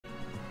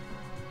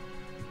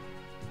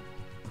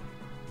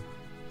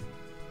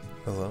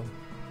Hello?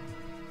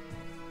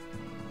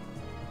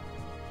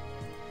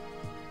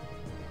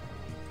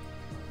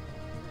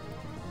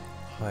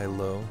 Hi,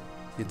 low.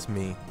 It's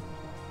me.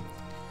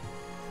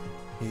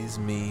 It's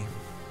me.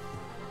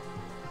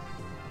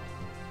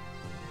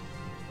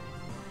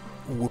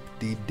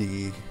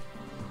 Whoop-dee-dee.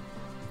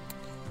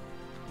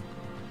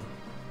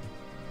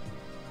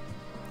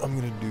 I'm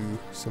gonna do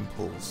some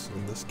pulls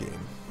in this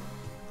game.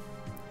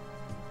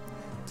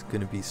 It's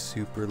gonna be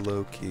super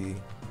low-key.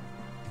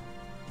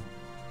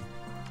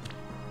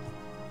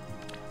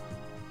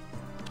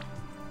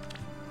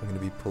 I'm gonna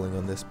be pulling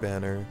on this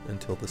banner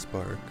until the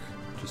spark,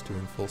 just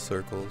doing full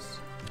circles.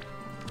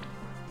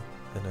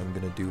 And I'm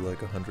gonna do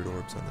like 100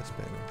 orbs on this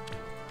banner.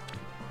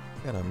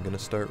 And I'm gonna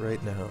start right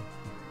now.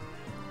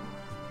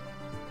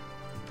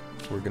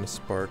 We're gonna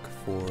spark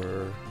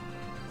for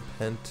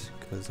Pent,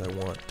 because I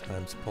want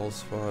times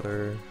pulse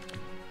fodder.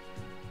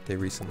 They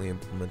recently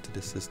implemented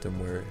a system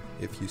where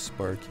if you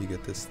spark, you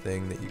get this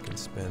thing that you can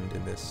spend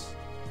in this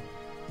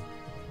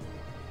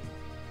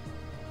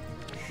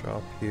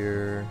shop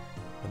here.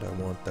 And I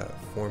want that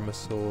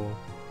Formisol.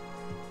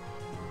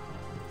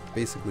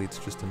 Basically, it's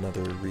just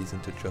another reason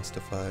to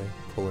justify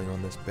pulling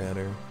on this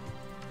banner,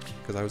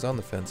 because I was on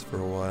the fence for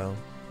a while.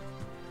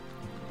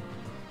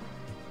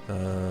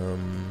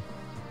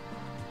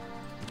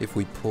 If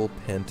we pull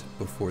Pent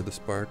before the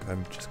spark,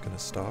 I'm just gonna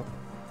stop.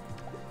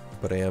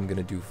 But I am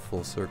gonna do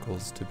full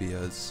circles to be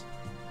as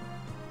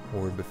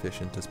orb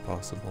efficient as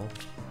possible.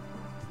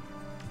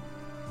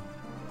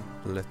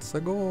 Let's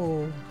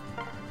go!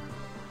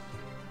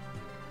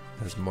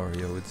 As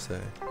Mario would say.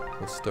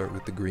 We'll start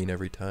with the green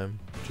every time,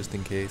 just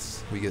in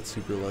case we get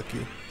super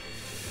lucky.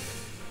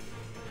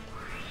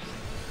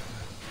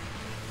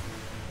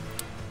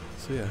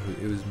 So yeah,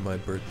 it was my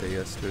birthday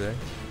yesterday.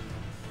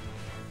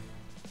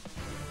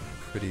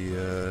 Pretty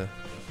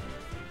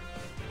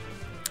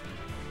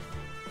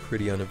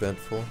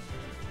uneventful.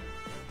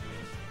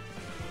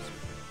 It's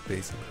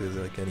basically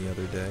like any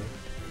other day.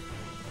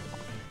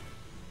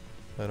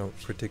 I don't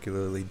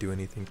particularly do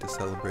anything to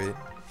celebrate.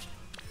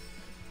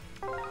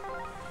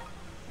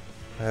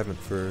 I haven't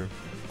for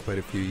quite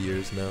a few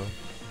years now.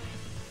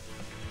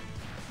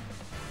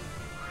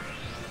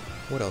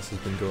 What else has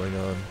been going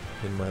on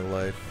in my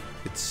life?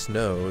 It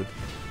snowed.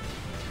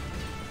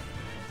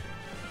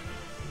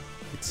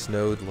 It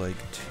snowed like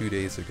 2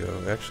 days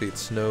ago. Actually, it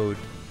snowed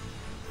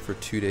for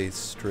 2 days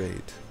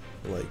straight,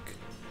 like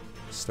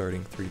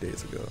starting 3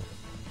 days ago.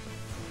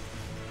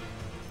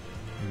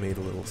 I made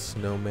a little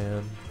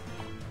snowman.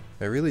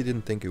 I really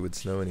didn't think it would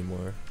snow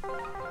anymore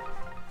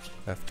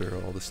after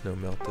all the snow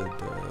melted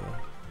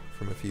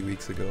from a few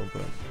weeks ago,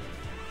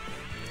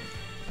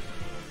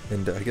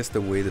 and I guess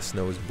the way the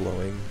snow was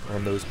blowing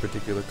on those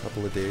particular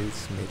couple of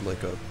days made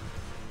like a,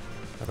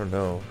 I don't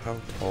know, how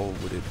tall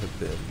would it have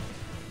been?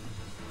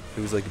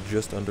 It was like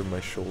just under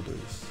my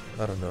shoulders.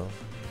 I don't know.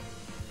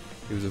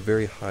 It was a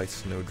very high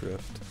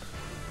snowdrift.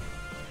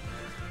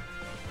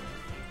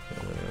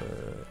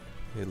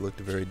 It looked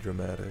very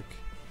dramatic.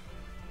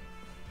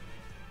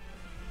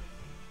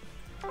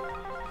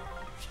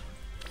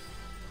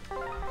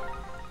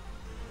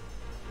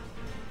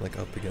 Like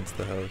up against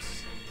the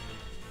house.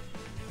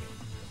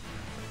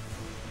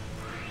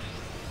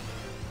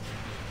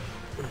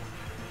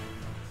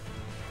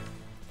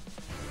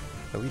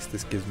 At least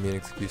this gives me an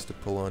excuse to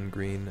pull on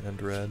green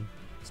and red,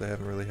 because I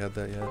haven't really had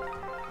that yet.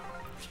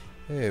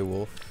 Hey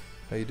Wolf,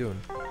 how you doing?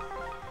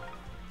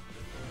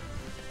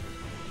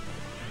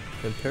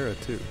 And Para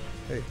too,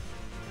 hey.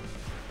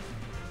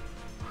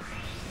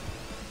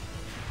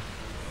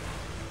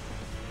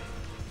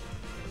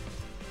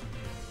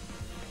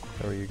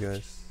 How are you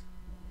guys?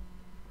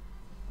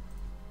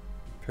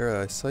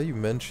 Para, I saw you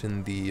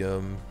mention the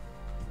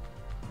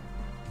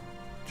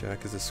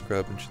Jack is a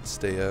scrub and should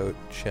stay out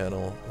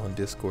channel on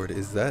Discord.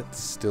 Is that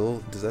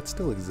still, does that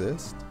still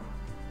exist?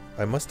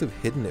 I must have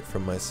hidden it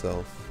from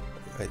myself.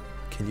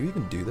 Can you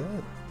even do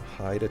that?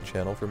 Hide a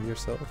channel from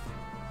yourself?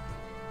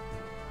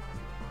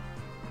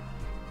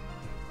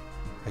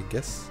 I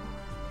guess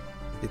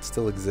it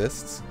still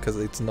exists, because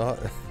it's not...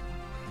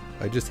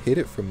 I just hid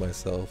it from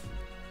myself.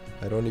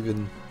 I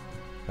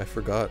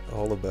forgot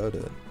all about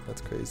it.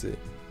 That's crazy.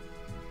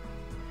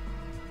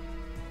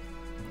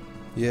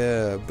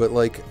 Yeah, but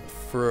like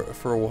for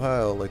a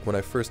while, like when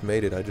I first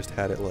made it, I just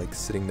had it like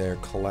sitting there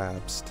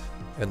collapsed,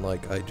 and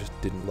like I just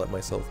didn't let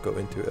myself go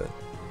into it.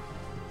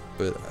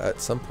 But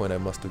at some point I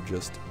must have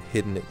just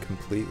hidden it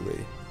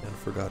completely and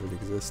forgot it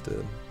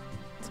existed.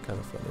 It's kind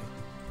of funny.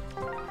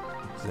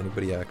 Is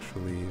anybody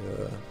actually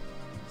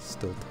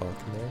still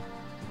talking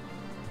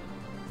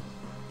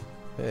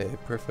there? Hey,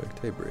 perfect.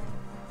 Hey, Brie.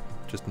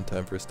 Just in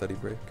time for a study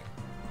break.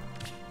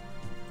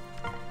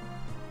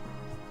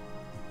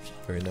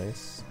 Very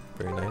nice.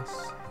 Very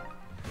nice.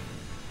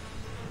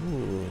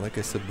 Ooh, like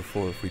I said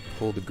before, if we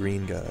pull the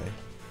green guy,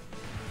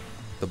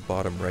 the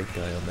bottom right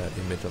guy on that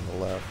image on the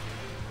left,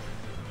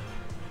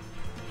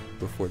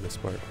 before the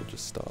spark will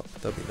just stop.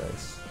 That'd be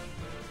nice.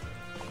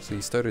 So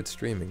you started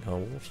streaming, huh,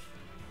 Wolf?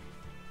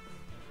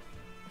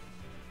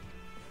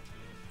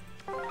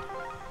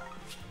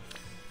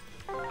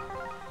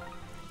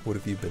 What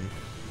have you been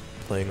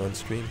playing on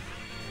stream?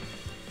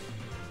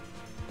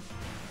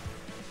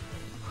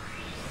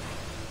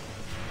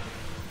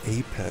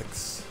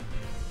 Apex.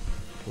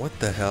 What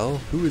the hell?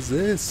 Who is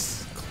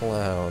this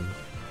clown?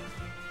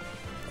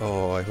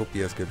 Oh, I hope he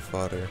has good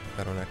fodder.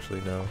 I don't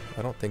actually know.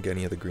 I don't think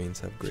any of the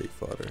greens have great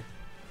fodder.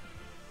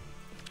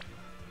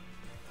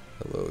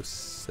 Hello,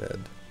 said.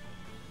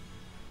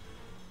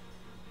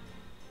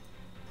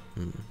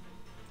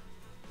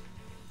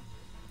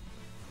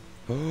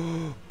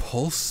 Oh,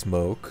 pulse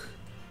smoke.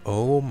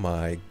 Oh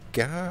my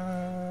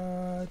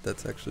god.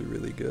 That's actually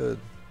really good.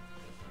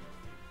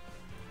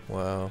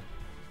 Wow.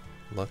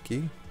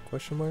 Lucky?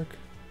 Question mark?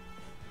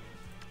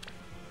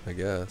 I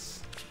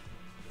guess.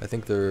 I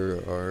think there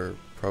are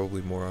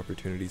probably more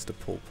opportunities to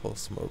pull pulse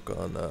smoke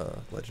on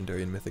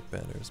legendary and mythic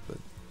banners, but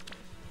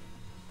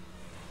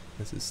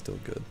this is still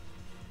good.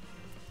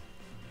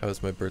 How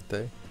was my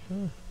birthday?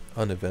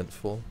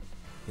 Uneventful,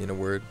 in a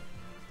word.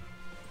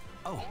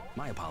 Oh,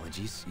 my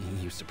apologies.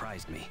 You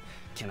surprised me.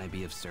 Can I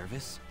be of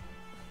service?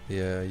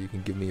 Yeah, you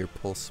can give me your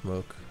pulse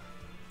smoke.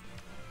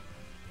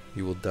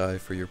 You will die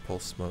for your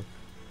pulse smoke.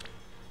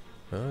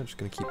 Oh, I'm just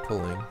gonna keep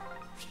pulling.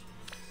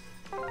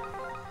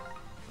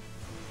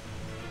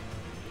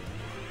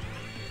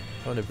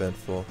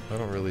 Uneventful. I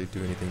don't really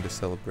do anything to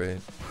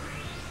celebrate.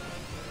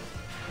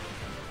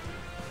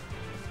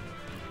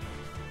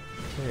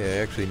 Hey,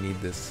 I actually need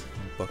this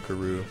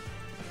buckaroo.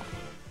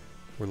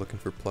 We're looking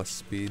for plus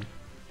speed.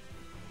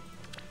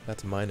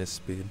 That's minus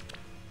speed.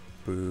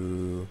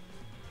 Boo.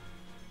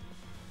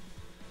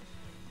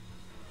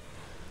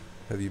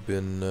 Have you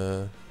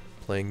been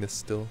playing this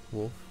still,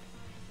 Wolf?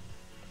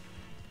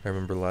 I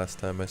remember last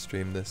time I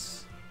streamed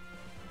this,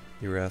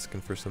 you were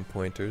asking for some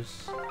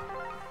pointers.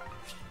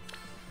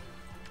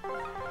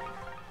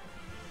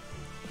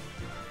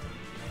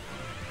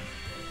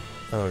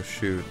 Oh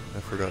shoot,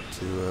 I forgot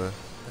to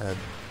add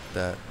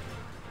that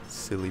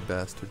silly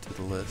bastard to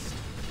the list.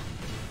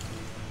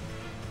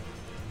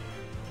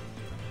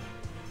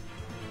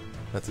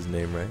 That's his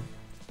name, right?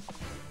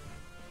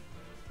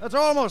 It's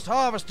almost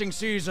harvesting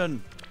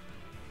season!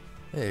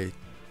 Hey,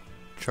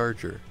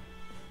 Charger.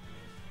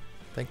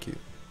 Thank you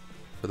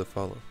for the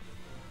follow.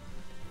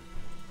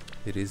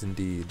 It is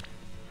indeed.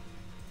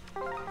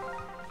 I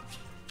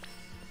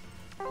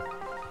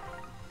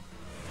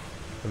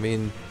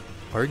mean,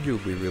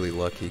 arguably really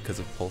lucky because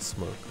of pulse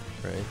smoke,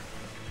 right?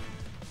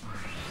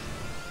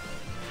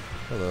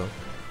 Hello.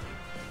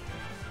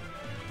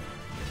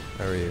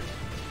 How are you?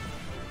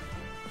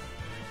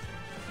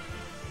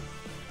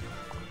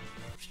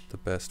 The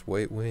best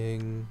white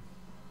wing.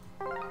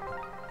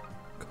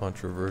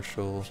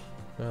 Controversial.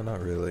 No,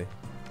 not really.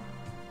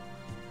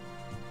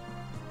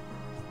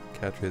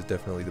 Catria is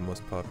definitely the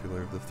most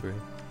popular of the three.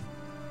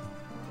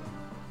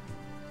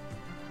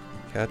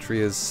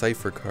 Catria's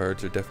cipher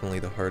cards are definitely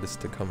the hardest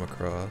to come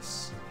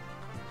across.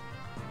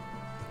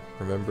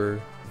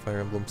 Remember Fire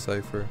Emblem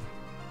Cipher?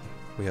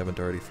 We haven't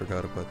already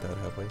forgot about that,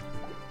 have we?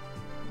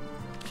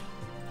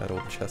 That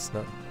old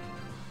chestnut.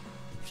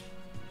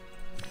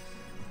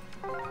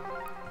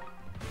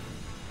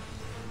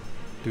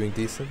 Doing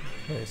decent?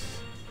 Nice.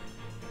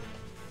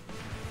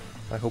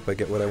 I hope I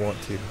get what I want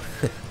to.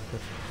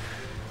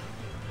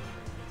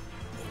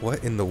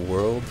 What in the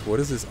world? What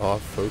is this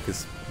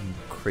off-focus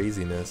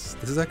craziness?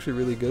 This is actually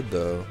really good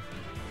though.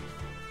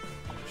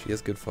 She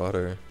has good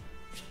fodder.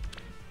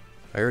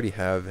 I already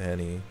have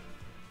Annie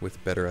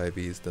with better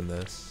IVs than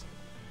this.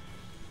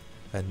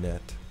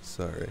 Annette,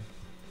 sorry.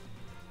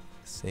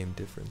 Same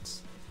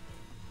difference.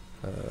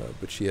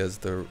 But she has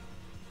the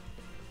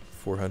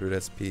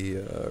 400 SP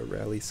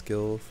rally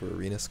skill for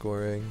arena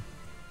scoring.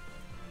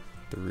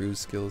 The ruse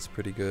skill is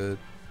pretty good.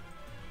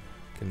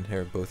 Can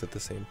inherit both at the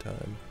same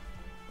time.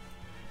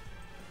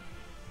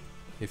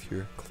 If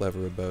you're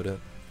clever about it.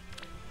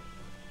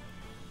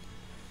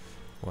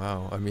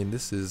 Wow, I mean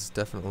this is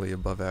definitely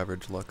above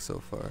average luck so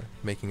far,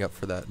 making up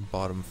for that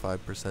bottom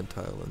 5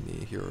 percentile in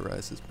the Hero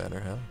Rises banner,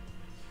 huh?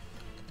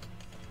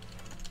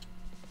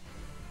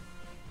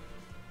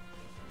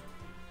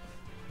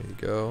 There you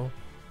go.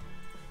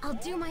 I'll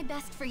do my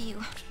best for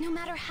you, no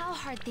matter how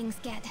hard things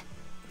get.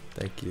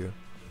 Thank you.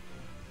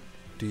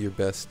 Do your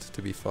best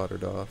to be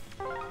foddered off.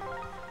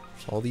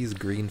 All these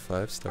green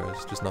 5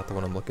 stars, just not the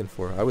one I'm looking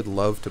for. I would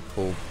love to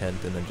pull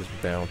Pent and then just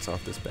bounce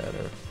off this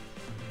banner.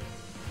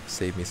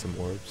 Save me some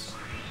orbs.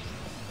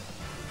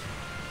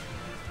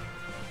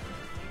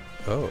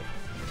 Oh,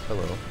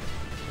 hello.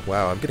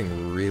 Wow, I'm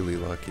getting really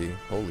lucky.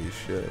 Holy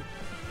shit.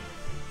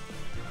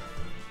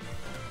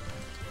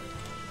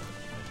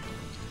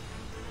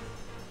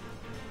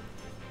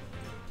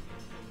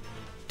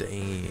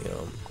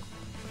 Damn.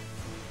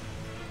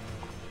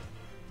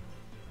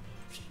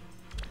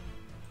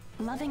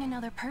 Loving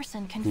another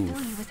person can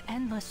fill you with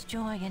endless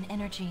joy and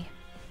energy.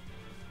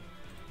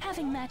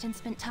 Having met and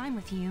spent time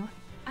with you,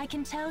 I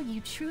can tell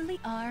you truly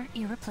are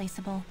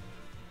irreplaceable.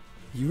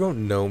 You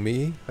don't know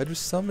me. I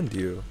just summoned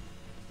you.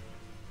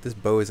 This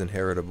bow is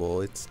inheritable.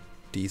 It's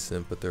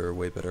decent, but there are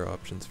way better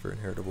options for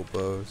inheritable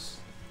bows.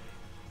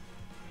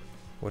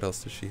 What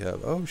else does she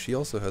have? Oh, she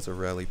also has a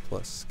Rally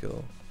Plus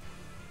skill.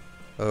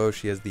 Oh,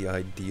 she has the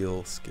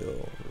ideal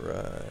skill.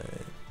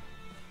 Right.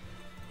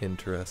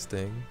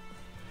 Interesting.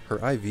 Her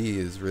IV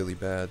is really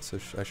bad, so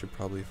I should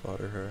probably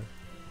fodder her.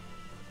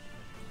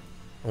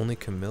 Only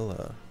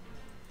Camilla.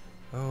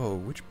 Oh,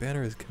 which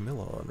banner is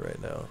Camilla on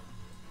right now?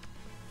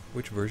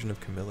 Which version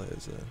of Camilla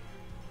is it?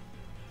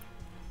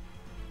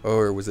 Oh,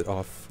 or was it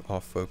off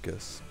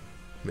focus?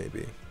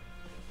 Maybe.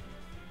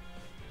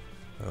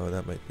 Oh,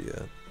 that might be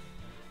it.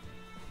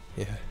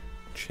 Yeah.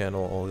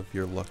 Channel all of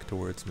your luck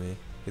towards me.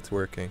 It's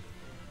working.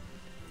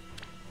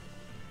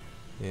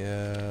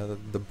 Yeah,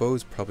 the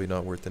bow's probably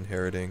not worth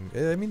inheriting.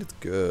 I mean, it's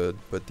good,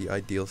 but the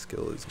ideal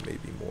skill is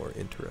maybe more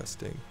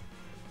interesting.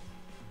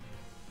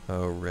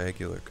 Oh,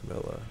 regular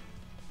Camilla.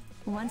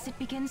 Once it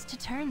begins to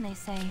turn, they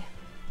say,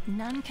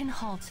 none can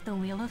halt the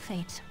wheel of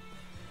fate.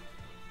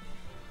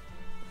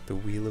 The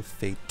Wheel of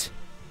Fate.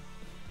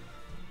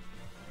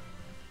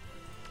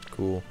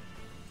 Cool.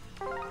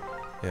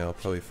 Yeah, I'll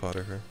probably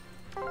fodder her.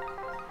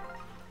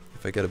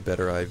 If I get a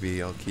better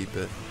IV, I'll keep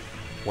it.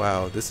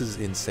 Wow, this is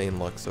insane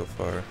luck so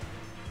far.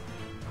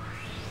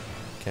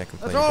 Can't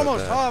complain It's about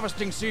almost that.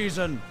 harvesting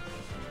season.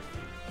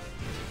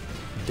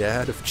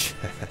 Dad of Chad.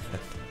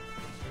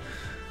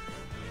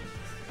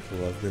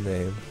 Love the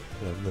name.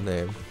 Love the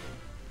name.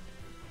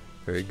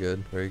 Very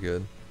good, very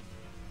good.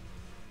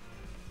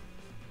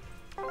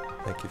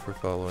 Thank you for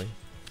following.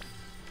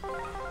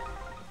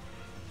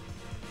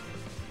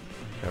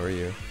 How are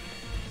you?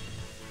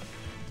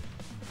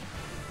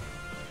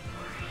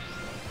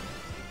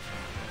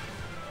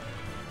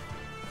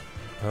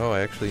 Oh, I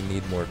actually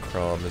need more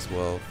Crom as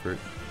well for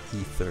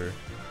Ether.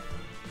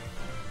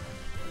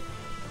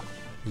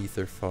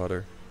 Ether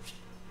fodder.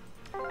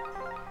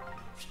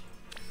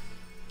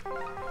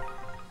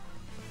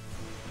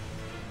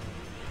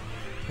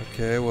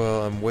 Okay,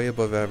 well, I'm way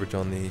above average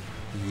on the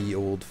ye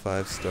old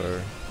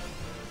 5-star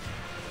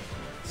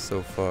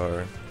so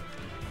far.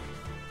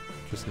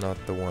 Just not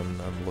the one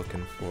I'm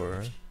looking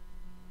for.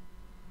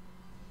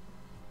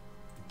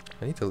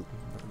 I need to...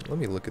 Let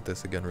me look at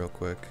this again real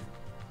quick.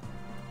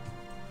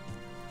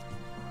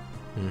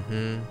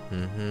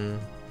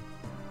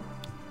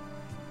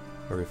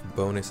 Or if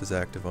bonus is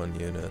active on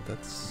unit,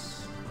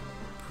 that's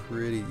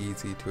pretty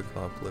easy to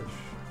accomplish.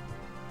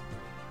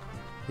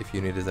 If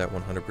unit is at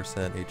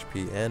 100%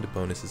 HP and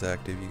bonus is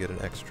active, you get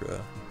an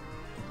extra.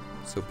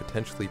 So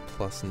potentially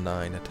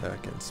 +9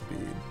 attack and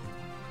speed.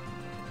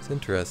 It's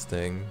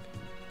interesting.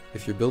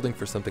 If you're building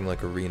for something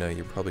like Arena,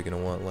 you're probably going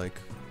to want like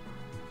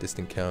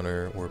distant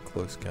counter or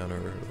close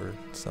counter or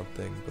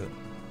something, but...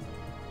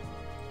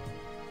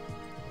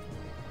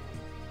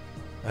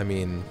 I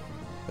mean,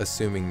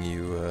 assuming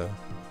you,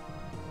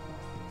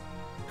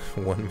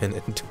 1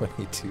 minute and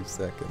 22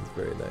 seconds,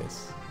 very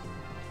nice.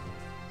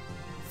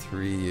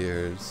 3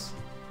 years.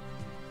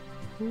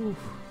 Whew.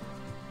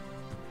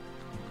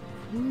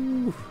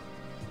 Whew.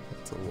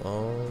 That's a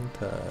long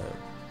time.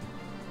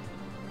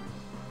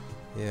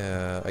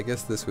 Yeah, I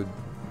guess this would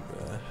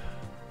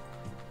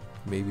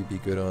maybe be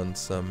good on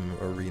some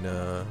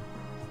Arena,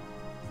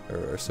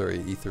 or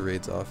sorry, Ether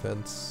Raid's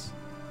offense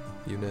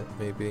unit,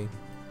 maybe.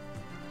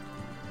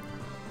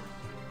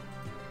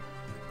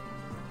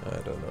 I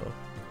don't know.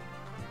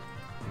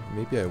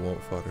 Maybe I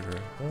won't fodder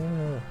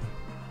her.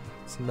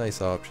 It's a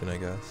nice option, I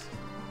guess.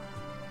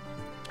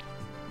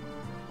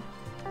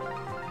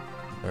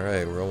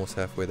 Alright, we're almost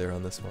halfway there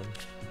on this one.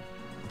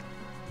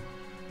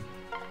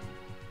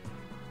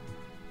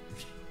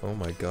 Oh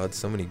my god,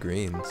 so many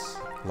greens.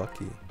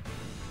 Lucky.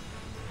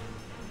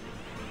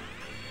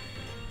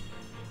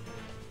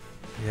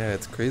 Yeah,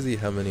 it's crazy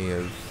how many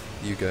of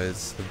you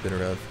guys have been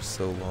around for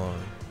so long.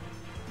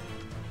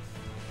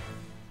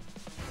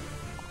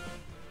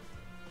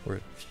 We're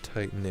a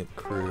tight-knit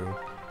crew.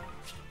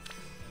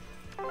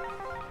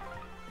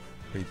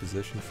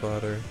 Reposition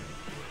fodder.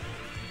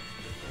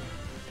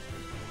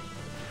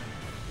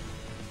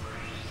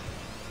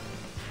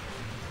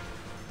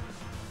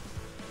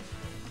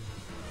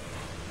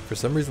 For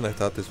some reason I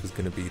thought this was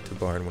going to be to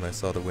barn when I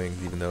saw the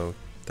wings, even though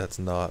that's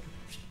not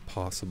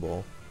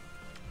possible.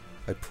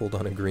 I pulled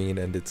on a green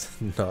and it's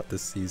not the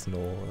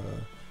seasonal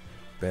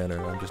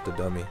banner, I'm just a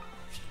dummy.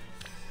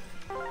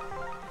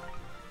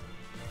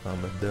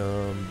 I'm a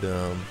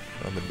dumb.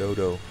 I'm a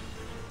dodo.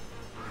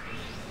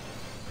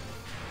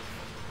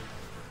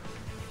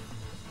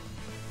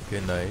 Okay,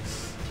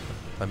 nice.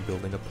 I'm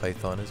building a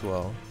python as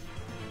well.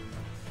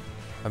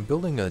 I'm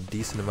building a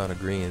decent amount of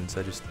greens,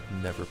 I just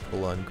never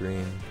pull on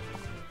green.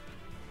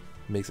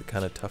 Makes it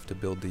kind of tough to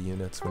build the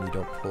units when you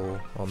don't pull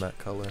on that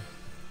color.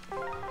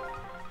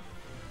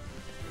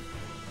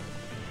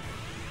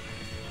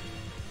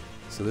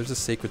 So there's a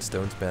Sacred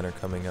Stones banner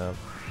coming up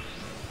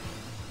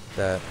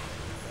that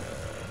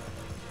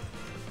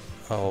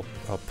I'll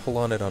pull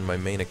on it on my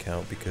main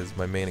account because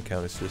my main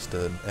account is just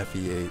an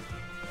FE8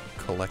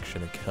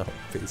 collection account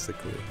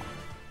basically.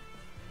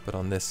 But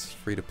on this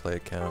free-to-play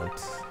account,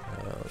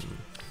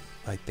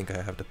 I think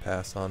I have to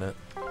pass on it.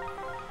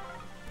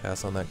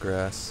 Pass on that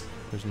grass.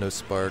 There's no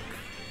spark.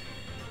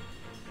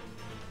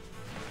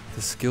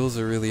 The skills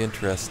are really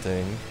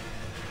interesting.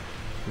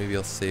 Maybe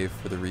I'll save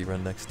for the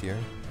rerun next year.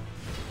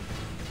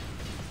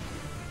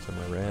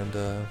 the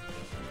Miranda.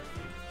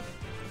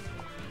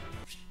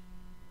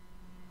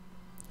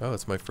 Oh,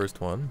 it's my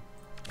first one.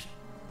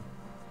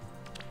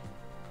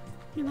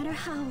 No matter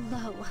how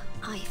low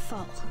I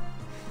fall,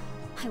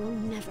 I will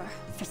never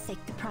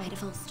forsake the pride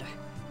of Ulster.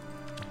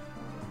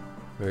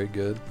 Very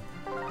good.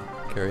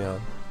 Carry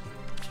on.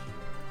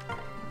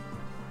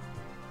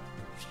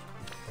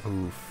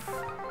 Oof.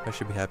 I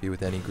should be happy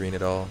with any green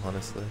at all,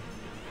 honestly.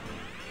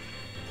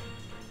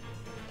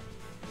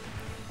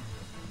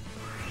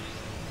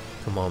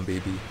 Come on,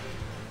 baby.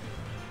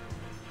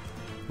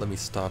 Let me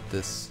stop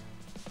this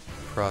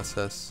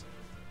process.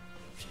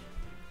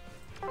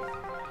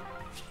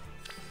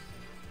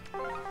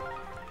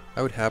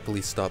 I would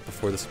happily stop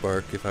before the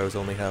spark if I was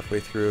only halfway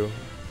through.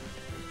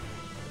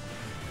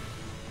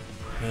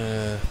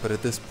 But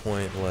at this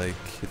point, like,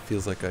 it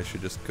feels like I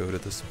should just go to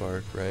the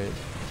spark, right?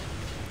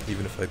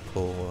 Even if I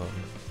pull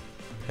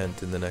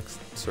Hent in the next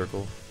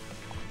circle.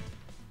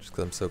 Just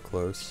because I'm so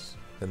close.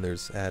 And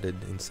there's added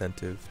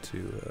incentive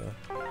to...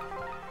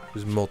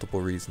 there's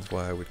multiple reasons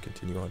why I would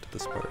continue on to the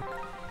spark.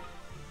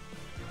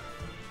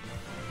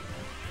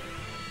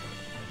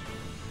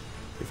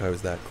 If I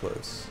was that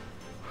close.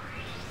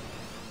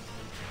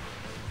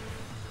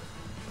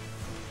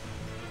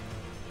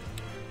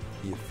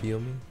 You feel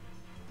me?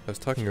 I was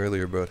talking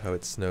earlier about how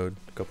it snowed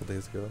a couple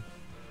days ago.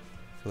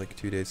 For like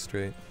 2 days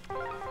straight.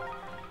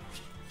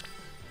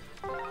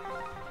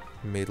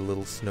 Made a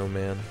little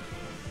snowman.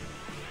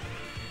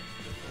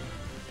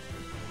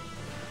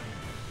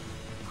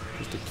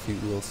 Just a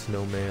cute little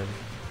snowman.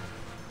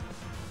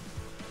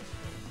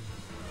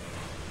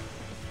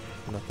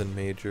 Nothing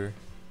major.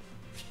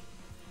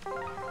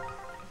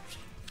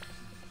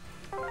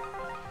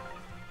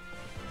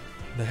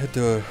 And I had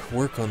to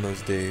work on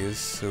those days,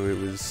 so it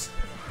was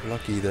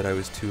lucky that I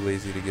was too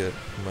lazy to get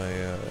my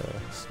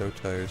snow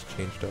tires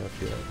changed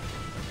off yet.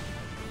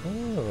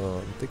 Oh,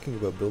 I'm thinking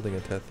about building a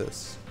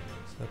Tethys.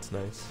 So that's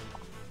nice.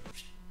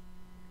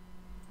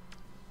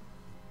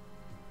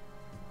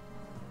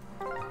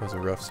 That was a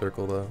rough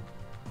circle though.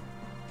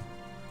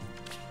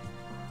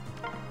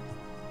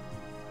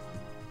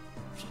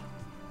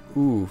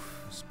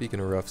 Oof, speaking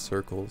of rough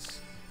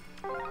circles.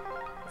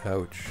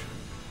 Ouch.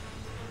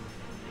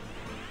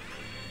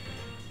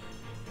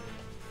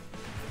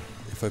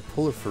 If I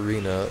pull a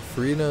Farina,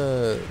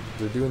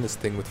 they're doing this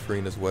thing with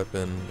Farina's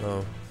weapon.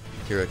 Oh,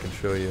 here I can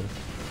show you.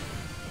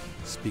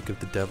 Speak of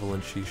the devil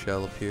and she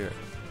shall appear.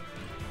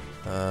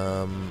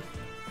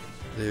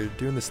 They're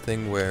doing this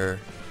thing where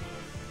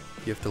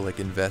you have to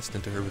like invest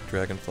into her with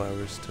dragon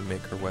flowers to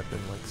make her weapon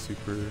like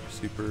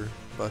super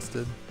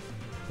busted.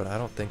 But I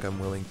don't think I'm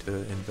willing to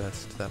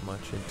invest that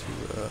much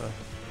into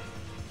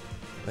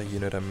a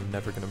unit I'm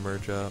never gonna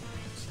merge up,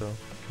 so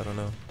I don't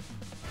know.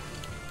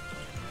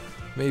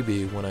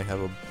 Maybe when I have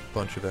a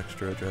bunch of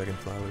extra dragon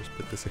flowers,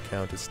 but this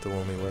account is still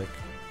only like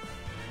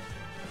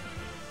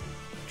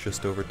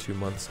just over 2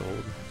 months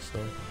old, so.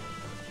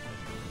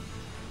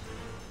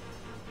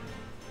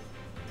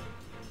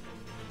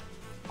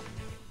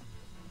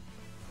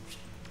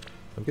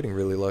 I'm getting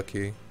really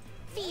lucky.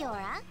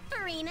 Fiora,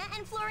 Farina,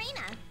 and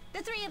Florina.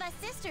 The three of us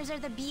sisters are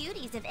the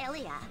beauties of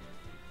Ilia.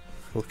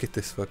 Look at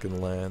this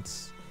fucking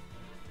lance.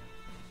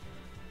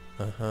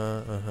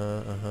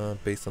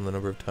 Based on the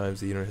number of times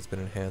the unit has been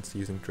enhanced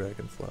using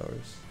dragon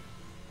flowers.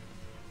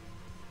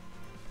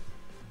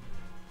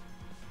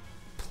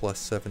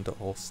 +7 to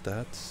all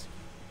stats.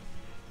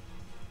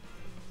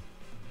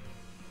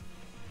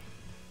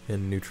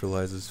 And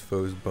neutralizes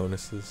foes'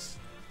 bonuses.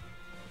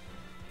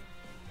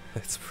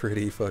 That's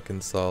pretty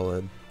fucking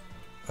solid.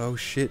 Oh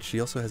shit, she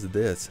also has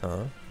this,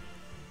 huh?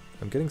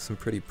 I'm getting some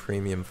pretty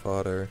premium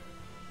fodder.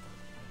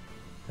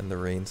 And the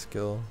rain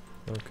skill.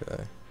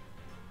 Okay.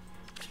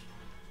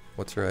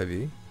 What's her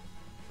IV?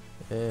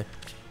 Eh.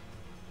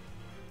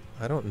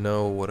 I don't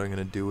know what I'm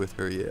gonna do with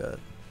her yet.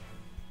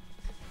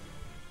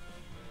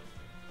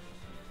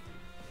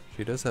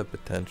 She does have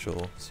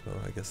potential, so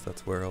I guess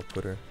that's where I'll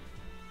put her.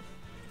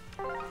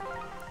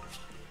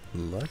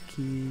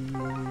 Lucky.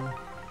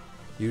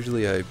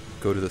 Usually I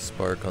go to the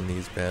spark on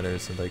these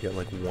banners and I get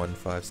like 1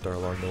 5-star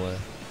along the way.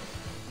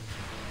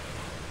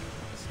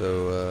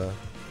 So,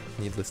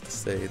 needless to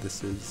say,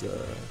 this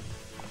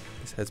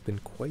has been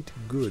quite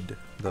good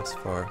thus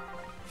far.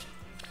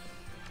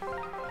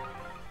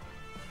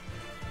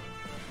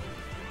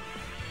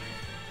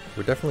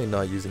 We're definitely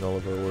not using all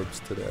of our orbs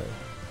today.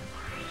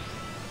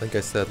 I think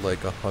I said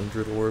like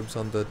 100 orbs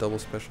on the double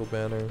special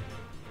banner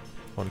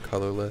on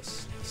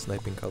colorless,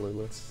 sniping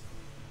colorless.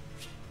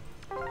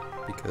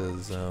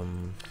 Because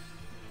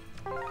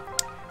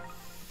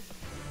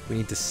we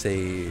need to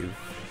save.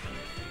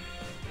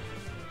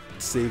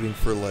 Saving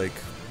for like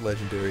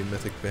legendary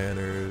mythic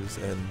banners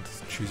and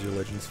choose your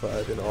legends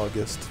 5 in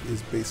August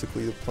is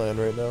basically the plan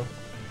right now.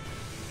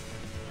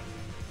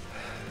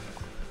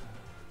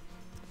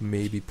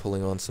 Maybe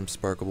pulling on some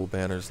sparkable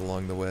banners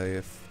along the way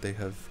if they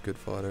have good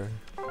fodder.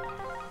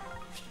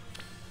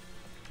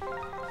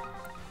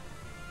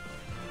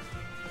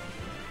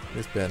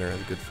 This banner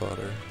has good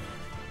fodder.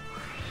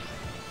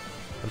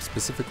 I'm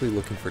specifically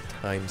looking for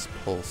Time's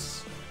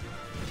Pulse.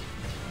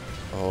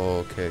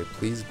 Oh, okay.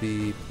 Please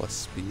be plus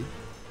speed.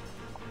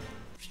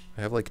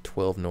 I have like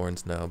 12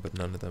 Norns now, but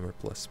none of them are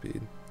plus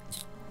speed.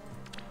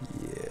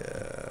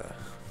 Yeah.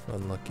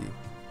 Unlucky.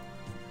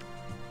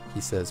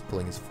 He says,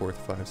 pulling his 4th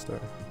 5-star.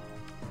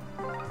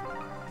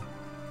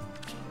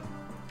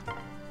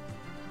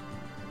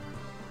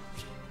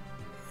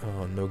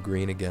 Oh, no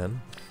green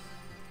again.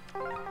 I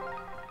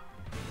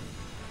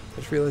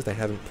just realized I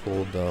haven't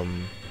pulled the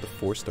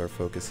 4-star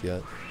focus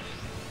yet.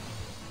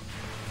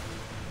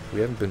 We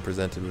haven't been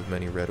presented with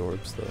many red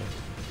orbs, though.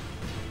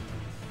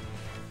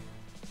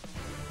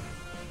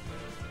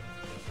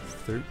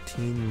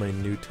 13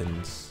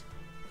 minutons.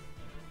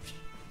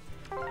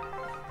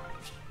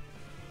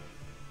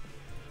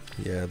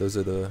 Yeah, those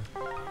are the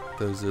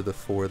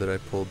 4 that I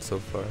pulled so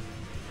far.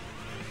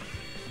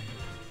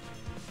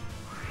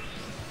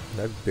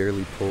 And I've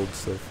barely pulled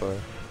so far.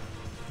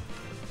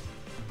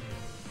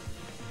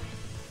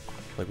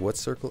 Like what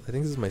circle? I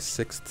think this is my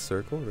 6th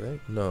circle, right?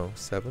 No,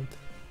 7th.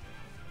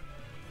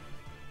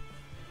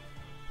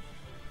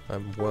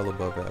 I'm well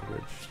above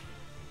average.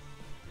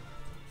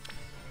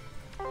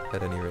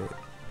 At any rate.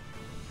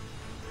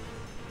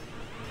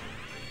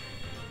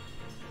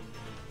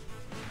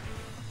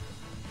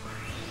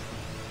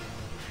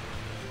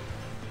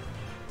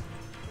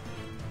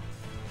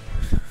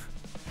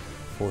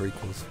 Four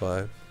equals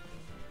 5.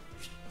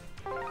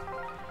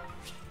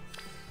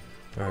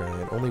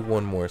 Alright, only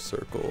one more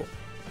circle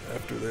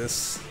after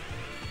this.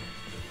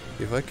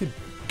 If I could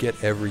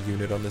get every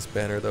unit on this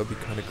banner, that would be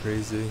kind of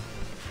crazy.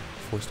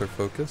 4-star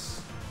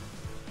focus.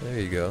 There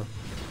you go.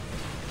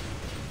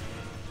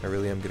 I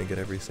really am going to get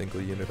every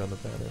single unit on the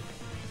banner.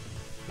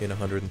 In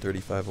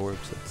 135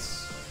 orbs,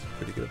 that's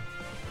pretty good.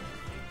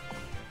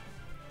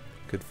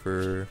 Good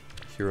for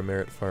hero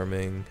merit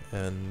farming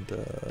and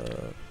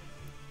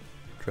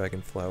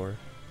dragon flower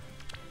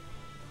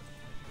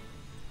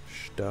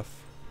stuff.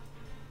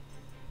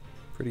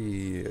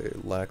 Pretty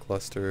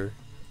lackluster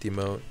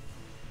demote.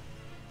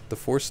 The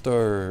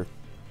 4-star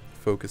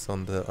focus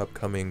on the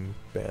upcoming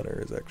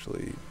banner is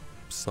actually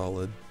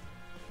solid.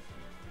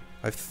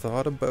 I've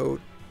thought about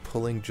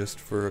pulling just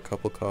for a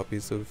couple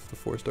copies of the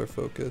 4-star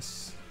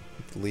focus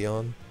with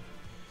Leon.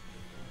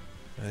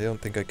 I don't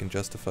think I can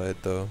justify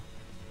it though.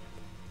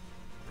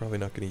 Probably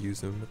not going to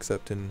use him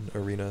except in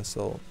Arena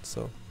Assault,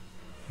 so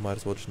might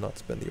as well just not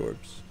spend the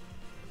orbs.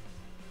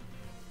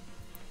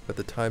 But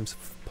the times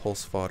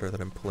pulse fodder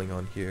that I'm pulling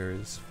on here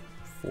is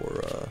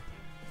for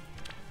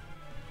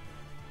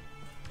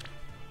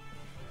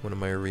one of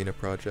my arena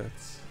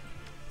projects.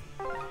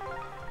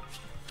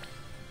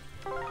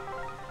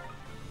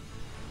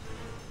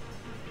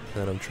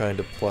 Then I'm trying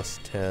to plus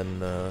 10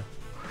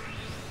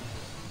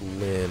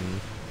 Lin.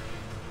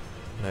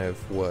 I have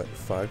what,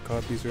 5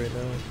 copies right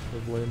now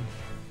of Lin?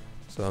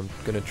 So I'm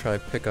gonna try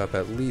and pick up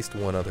at least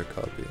one other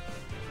copy.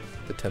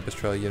 The Tempest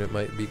Trial unit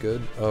might be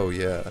good. Oh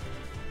yeah.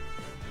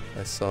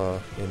 I saw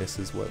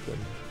Innis's weapon.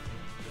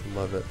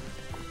 Love it.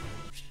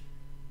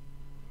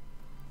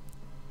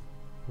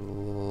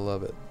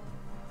 Love it.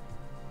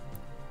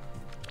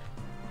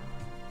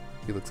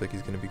 He looks like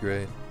he's gonna be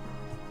great.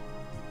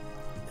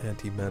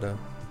 Anti-meta.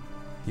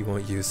 You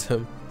won't use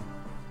him.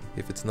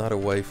 If it's not a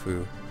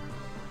waifu,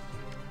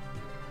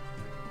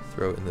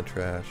 throw it in the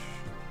trash.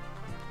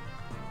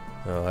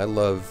 Oh, I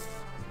love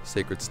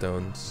Sacred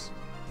Stones.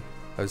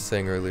 I was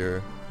saying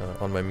earlier,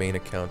 on my main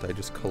account I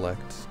just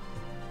collect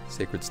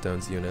Sacred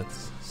Stones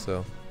units,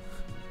 so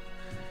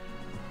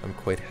I'm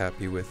quite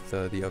happy with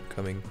the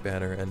upcoming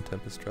banner and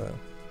Tempest Trial.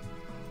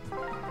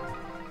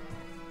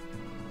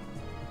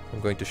 I'm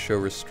going to show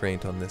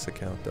restraint on this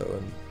account though,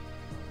 and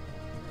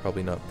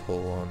probably not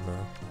pull on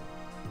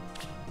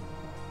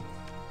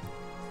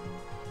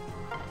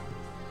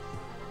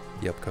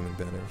the upcoming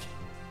banner.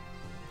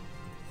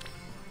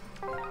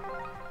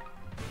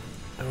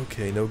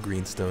 Okay, no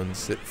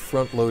greenstones. It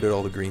front-loaded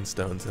all the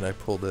greenstones, and I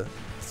pulled a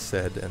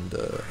Sed and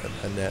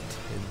a net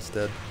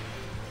instead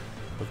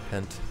of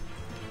Pent.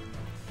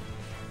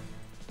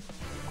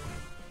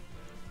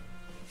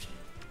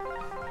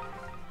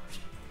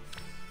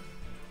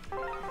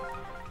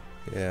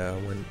 Yeah,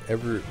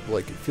 whenever,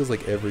 like, it feels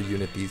like every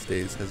unit these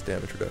days has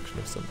damage reduction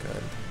of some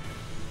kind.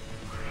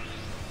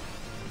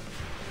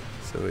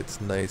 So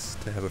it's nice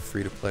to have a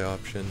free-to-play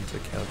option to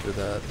counter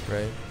that,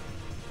 right?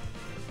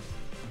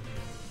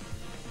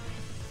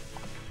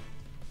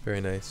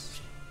 Very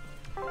nice.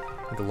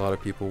 I think a lot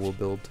of people will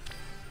build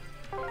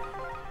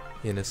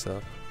Innis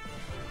up.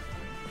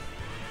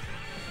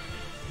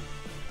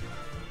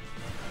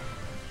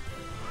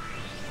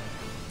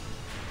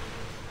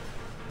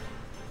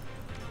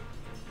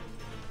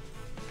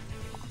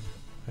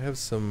 I have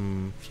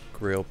some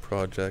Grail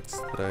projects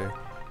that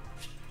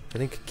I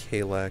think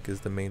Kalak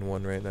is the main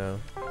one right now.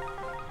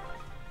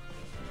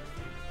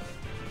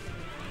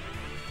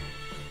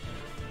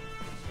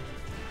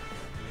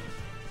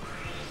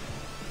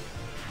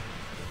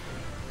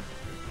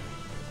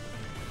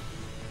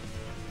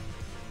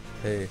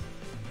 Hey,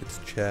 it's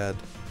Chad,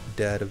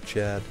 dad of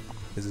Chad.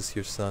 Is this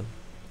your son?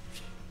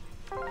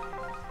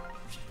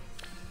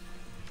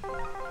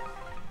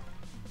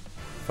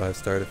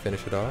 5-star to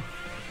finish it off.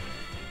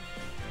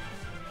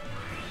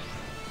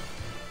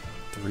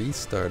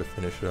 3-star to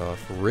finish it off.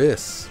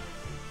 Riss!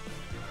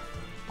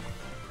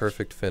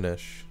 Perfect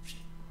finish.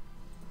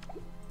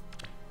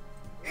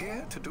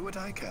 Here to do what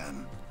I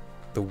can.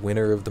 The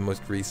winner of the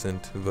most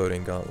recent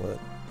voting gauntlet.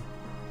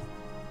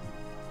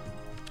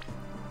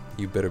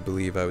 You better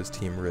believe I was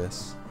Team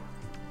Riss.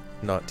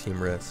 Not Team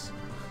Riss.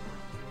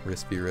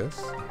 Riss v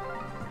Riss.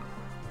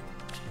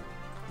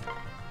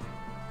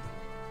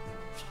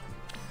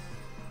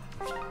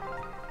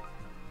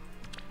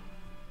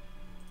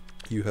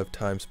 You have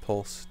Time's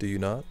Pulse, do you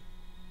not?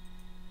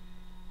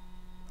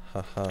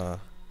 Haha.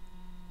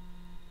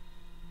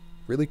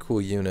 Really cool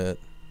unit.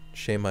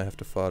 Shame I have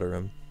to fodder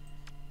him.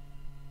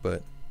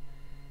 But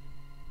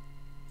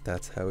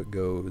that's how it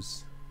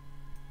goes.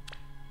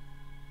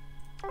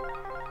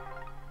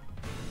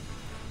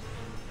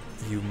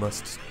 You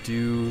must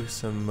do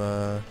some,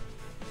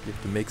 you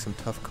have to make some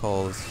tough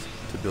calls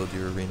to build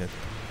your arena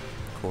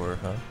core,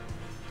 huh?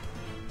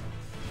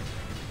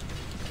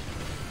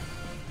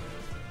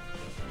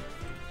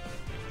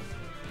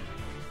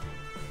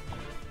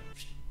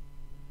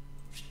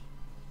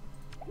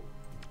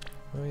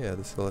 Oh yeah,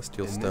 the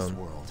Celestial Stone. In this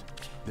world,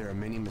 there are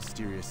many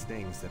mysterious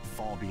things that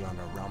fall beyond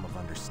our realm of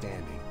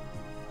understanding.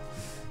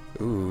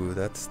 Ooh,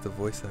 that's the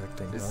voice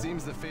acting. It huh?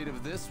 seems the fate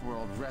of this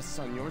world rests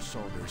on your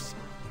shoulders.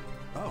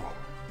 Oh,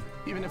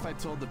 even if I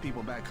told the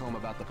people back home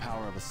about the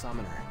power of a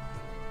summoner,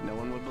 no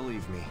one would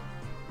believe me.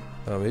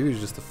 Oh, maybe it was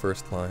just the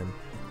first line.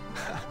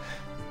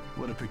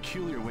 What a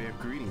peculiar way of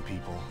greeting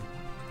people.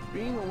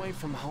 Being away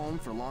from home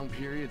for long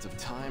periods of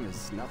time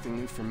is nothing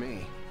new for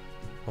me.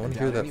 I want to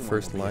hear that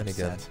first line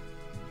again.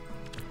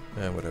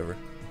 Eh, whatever.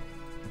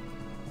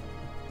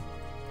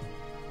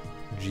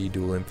 G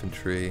dual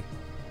infantry.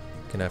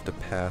 Gonna have to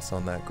pass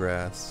on that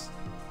grass.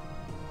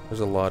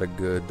 There's a lot of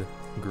good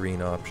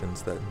green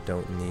options that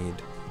don't need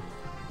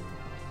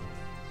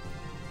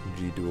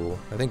G dual.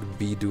 I think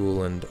B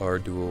dual and R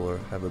dual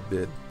have a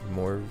bit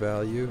more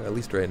value, at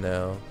least right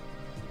now,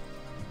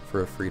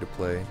 for a free to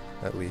play,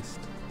 at least.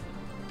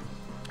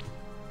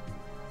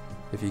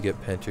 If you get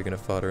Pent, you're gonna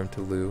fodder him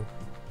to Lu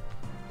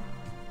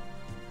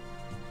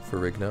for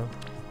Rigno,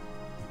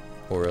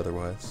 or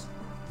otherwise.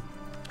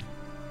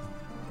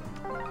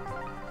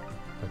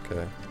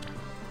 Okay.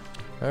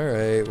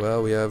 Alright,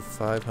 well, we have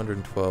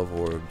 512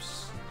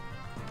 orbs.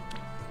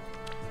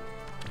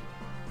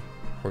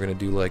 We're gonna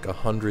do like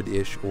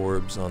 100-ish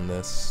orbs on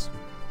this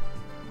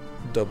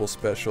double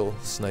special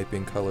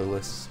sniping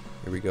colorless.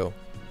 Here we go.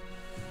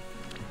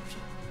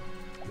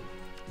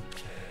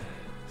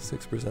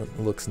 6%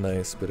 looks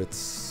nice, but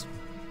it's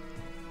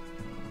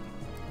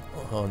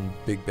on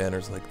big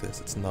banners like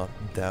this, it's not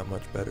that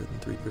much better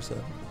than 3%.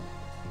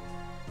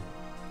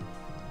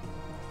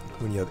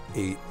 When you have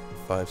 8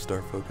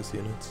 5-star focus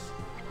units.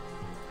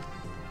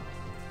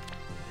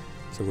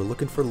 So we're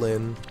looking for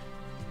Lyn,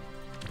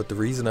 but the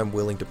reason I'm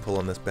willing to pull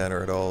on this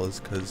banner at all is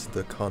because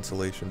the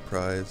consolation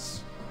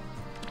prize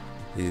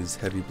is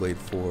Heavy Blade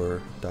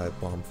 4 Dive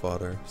Bomb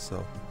fodder,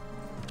 so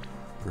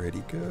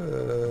pretty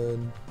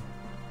good.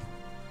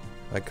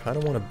 I kind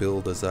of want to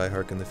build a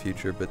Zyhark in the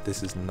future, but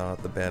this is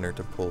not the banner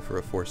to pull for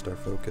a 4-star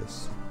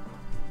focus.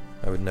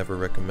 I would never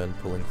recommend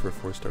pulling for a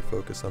 4-star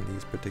focus on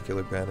these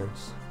particular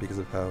banners because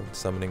of how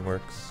summoning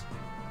works.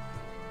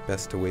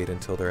 Best to wait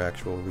until their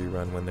actual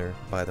rerun when they're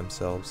by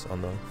themselves on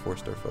the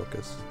 4-star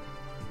focus.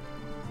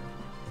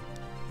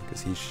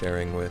 Because he's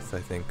sharing with,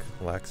 I think,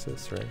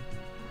 Laxus, right?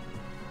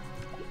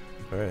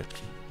 Alright.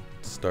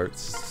 Start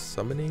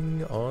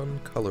summoning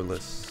on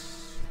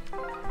colorless.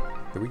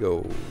 Here we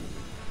go.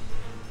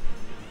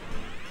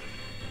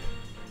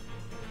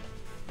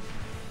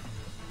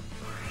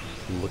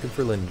 Looking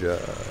for Linja.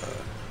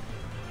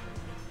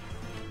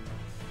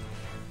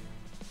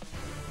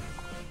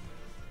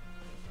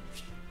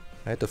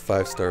 I had to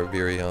 5-star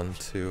Virion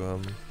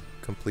to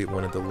complete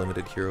one of the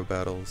limited hero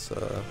battles,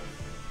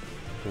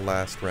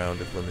 last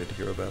round of limited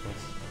hero battles.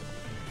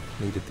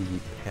 Needed the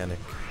panic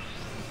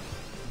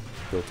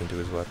built into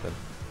his weapon.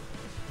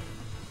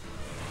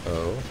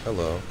 Oh,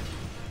 hello.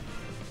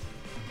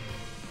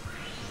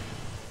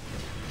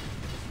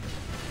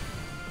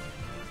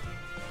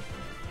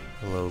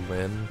 Hello,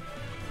 Lyn.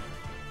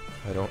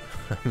 I don't...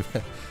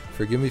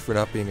 Forgive me for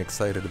not being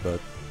excited about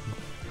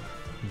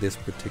this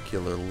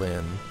particular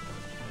Lyn.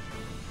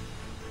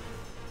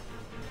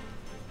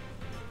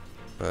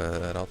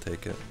 But I'll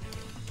take it.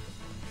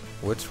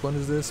 Which one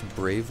is this?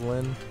 Brave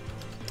Lyn?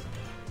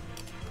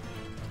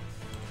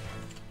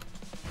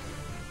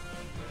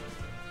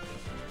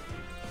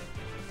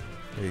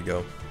 There you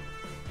go.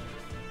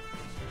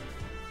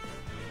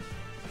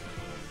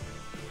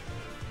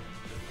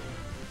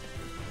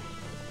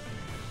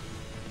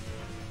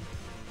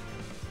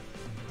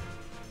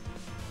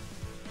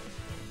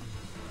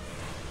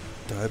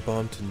 Dive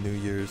Bomb to New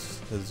Year's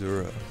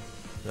Azura.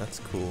 That's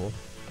cool.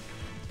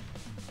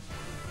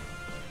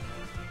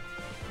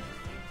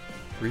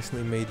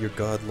 Recently made your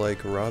godlike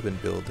Robin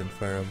build in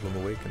Fire Emblem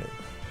Awakening.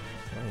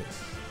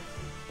 Nice.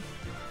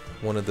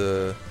 One of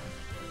the...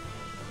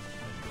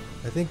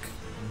 I think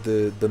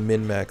the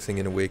min-maxing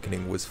in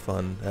Awakening was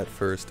fun at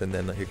first, and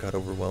then it got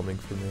overwhelming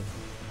for me.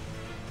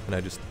 And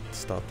I just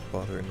stopped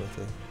bothering with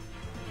it.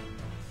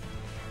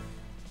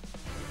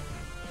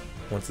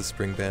 Once the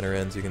spring banner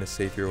ends, you're gonna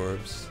save your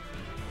orbs.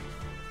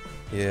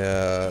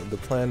 Yeah, the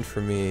plan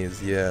for me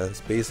is, yeah,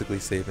 it's basically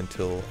save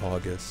until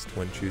August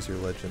when Choose Your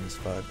Legends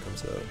 5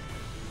 comes out.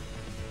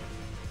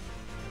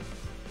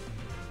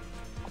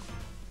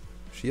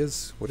 She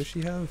has, what does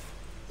she have?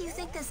 You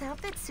think this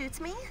outfit suits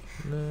me?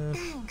 Nah,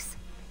 Thanks.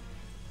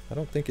 I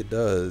don't think it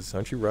does.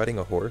 Aren't you riding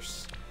a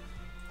horse?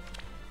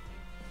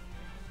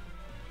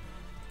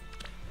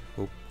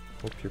 Hope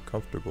you're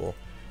comfortable.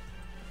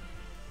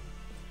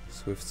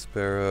 Swift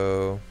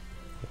Sparrow,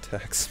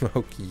 attack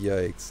smoke,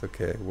 yikes.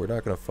 Okay, we're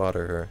not gonna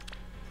fodder her.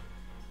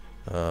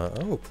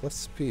 Oh, plus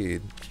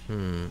speed.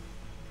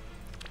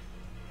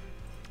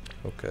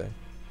 Okay.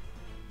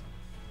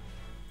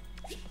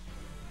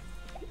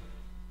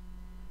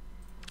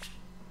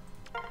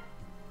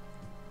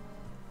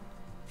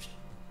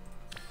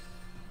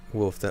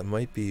 Wolf, that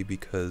might be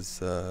because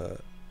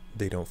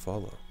they don't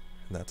follow,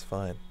 and that's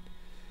fine.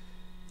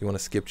 You want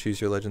to skip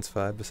Choose Your Legends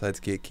 5 besides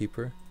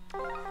Gatekeeper?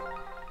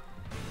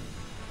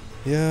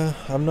 Yeah,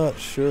 I'm not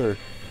sure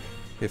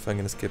if I'm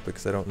going to skip it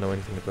because I don't know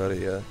anything about it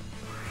yet.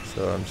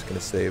 So I'm just going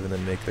to save and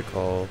then make the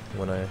call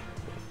when I...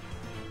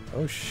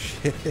 Oh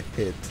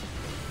shit!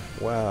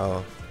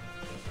 Wow.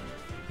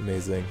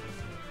 Amazing.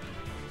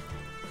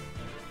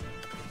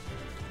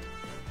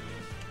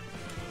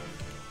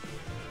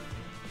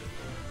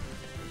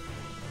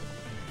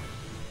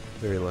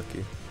 Very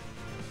lucky.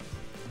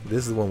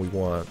 This is the one we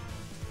want.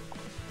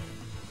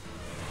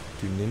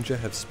 Do ninja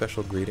have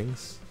special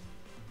greetings?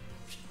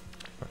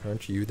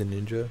 Aren't you the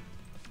ninja?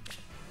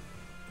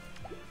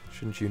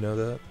 Shouldn't you know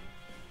that?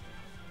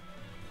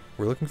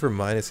 We're looking for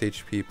minus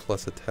HP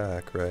plus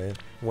attack, right?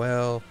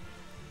 Well,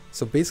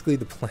 so basically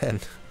the plan,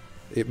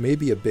 it may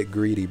be a bit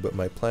greedy, but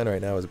my plan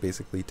right now is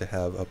basically to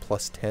have a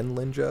plus 10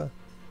 ninja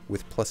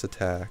with plus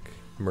attack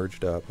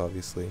merged up,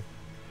 obviously.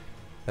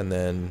 And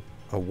then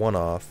a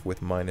one-off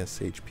with minus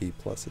HP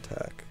plus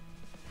attack.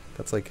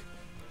 That's like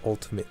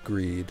ultimate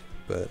greed,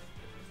 but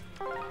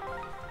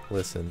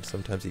listen,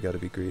 sometimes you gotta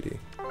be greedy.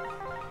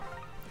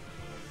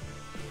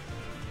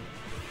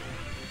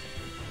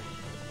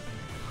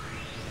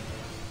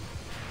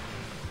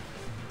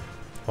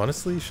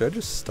 Honestly, should I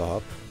just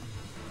stop?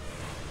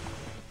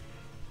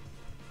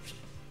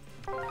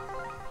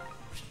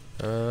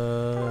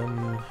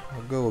 I'll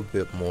go a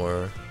bit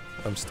more.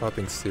 I'm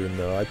stopping soon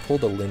though. I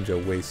pulled a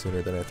Linja way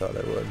sooner than I thought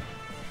I would.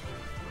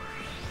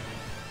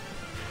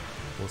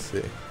 We'll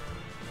see.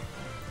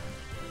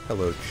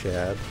 Hello,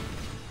 Chad.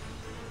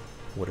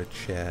 What a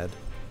Chad.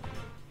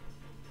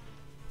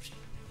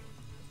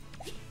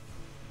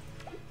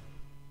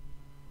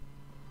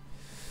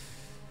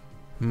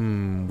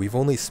 We've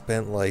only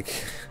spent like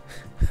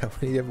how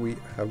many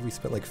have we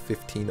spent like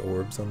 15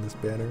 orbs on this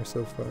banner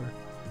so far?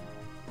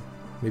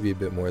 Maybe a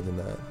bit more than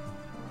that.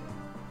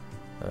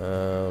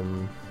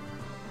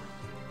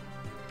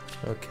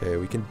 Okay,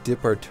 we can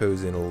dip our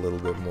toes in a little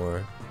bit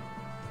more.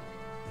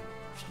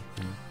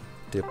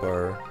 Dip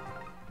our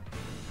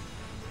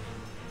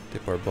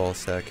ball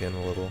sack in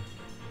a little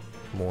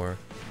more.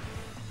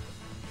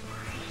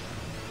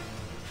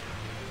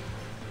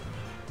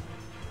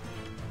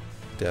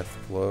 Death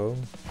blow.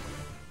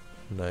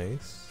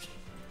 Nice.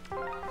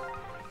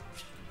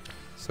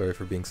 Sorry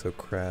for being so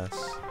crass.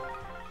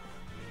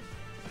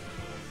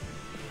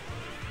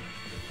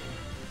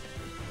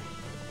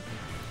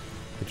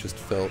 It just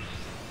felt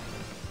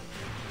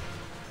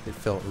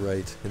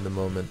right in the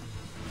moment.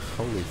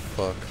 Holy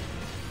fuck.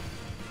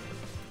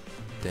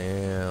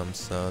 Damn,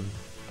 son.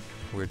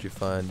 Where'd you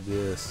find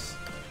this?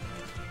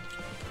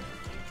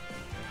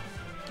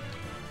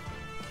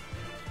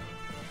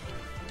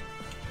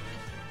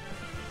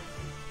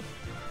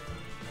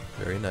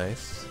 Very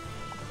nice.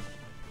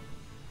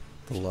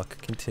 The luck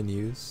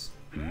continues.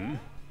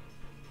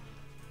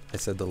 I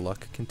said the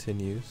luck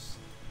continues.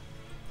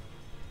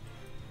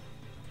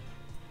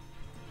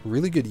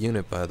 Really good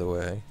unit, by the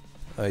way.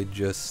 I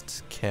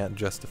just can't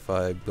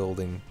justify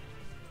building,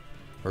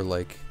 or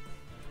like,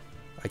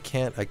 I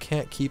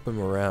can't keep him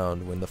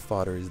around when the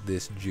fodder is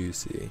this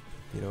juicy.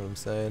 You know what I'm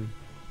saying?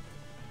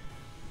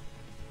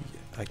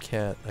 I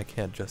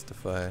can't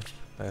justify.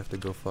 I have to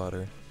go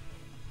fodder.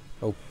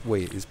 Oh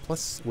wait, is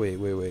plus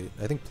wait.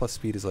 I think plus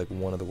speed is like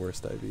one of the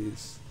worst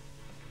IVs.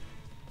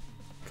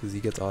 Cause he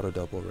gets auto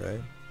double,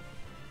 right?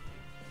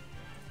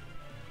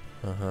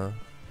 Uh-huh.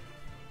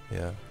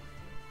 Yeah.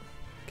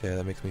 Okay,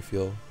 that makes me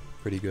feel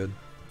pretty good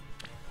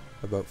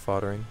about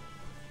foddering.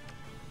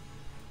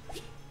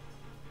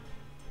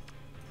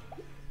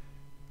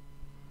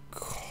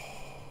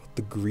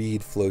 The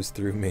greed flows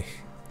through me.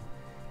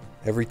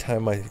 Every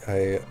time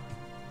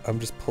I'm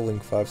just pulling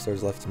 5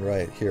 stars left and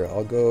right. Here,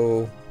 we'll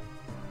go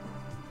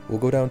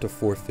down to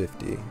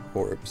 450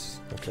 orbs,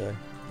 okay?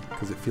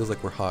 Because it feels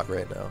like we're hot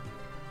right now.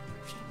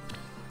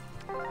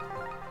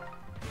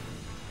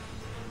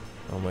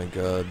 Oh my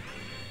god.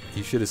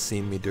 You should have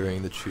seen me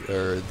during the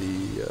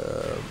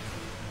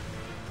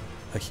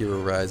a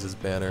Hero Rises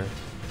banner.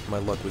 My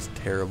luck was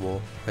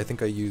terrible. I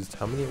think I used,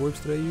 how many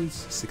orbs did I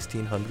use?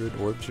 1600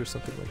 orbs or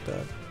something like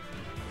that.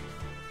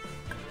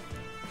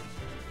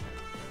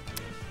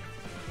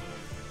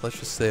 Let's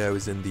just say I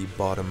was in the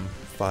bottom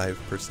 5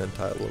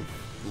 percentile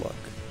of luck.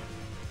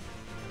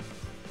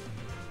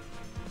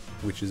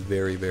 Which is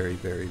very, very,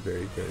 very,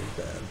 very, very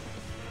bad.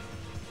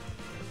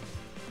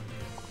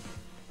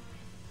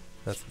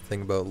 That's the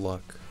thing about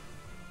luck.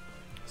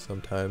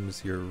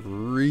 Sometimes you're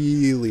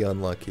really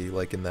unlucky,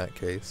 like in that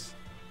case.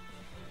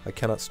 I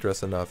cannot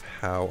stress enough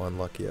how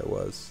unlucky I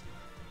was.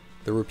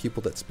 There were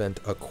people that spent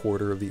a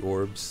quarter of the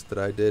orbs that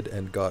I did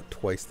and got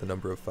twice the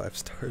number of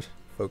 5-star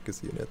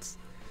focus units.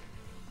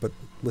 But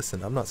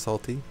listen, I'm not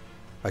salty.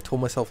 I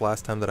told myself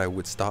last time that I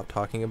would stop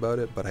talking about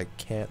it, but I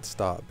can't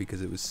stop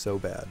because it was so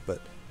bad.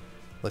 But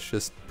let's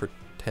just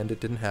pretend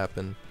it didn't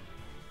happen.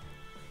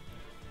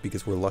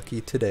 Because we're lucky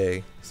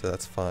today, so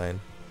that's fine.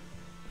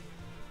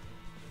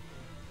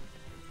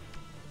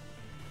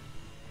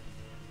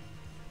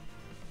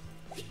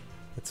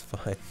 It's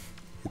fine.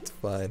 It's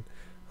fine.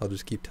 I'll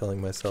just keep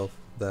telling myself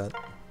that.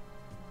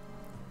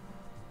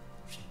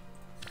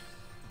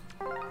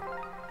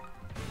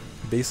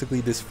 Basically,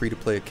 this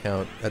free-to-play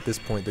account, at this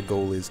point the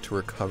goal is to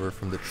recover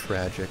from the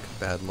tragic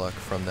bad luck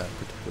from that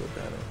particular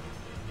banner.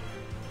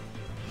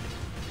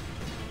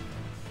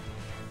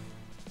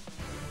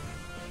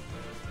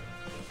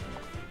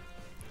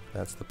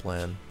 That's the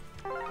plan.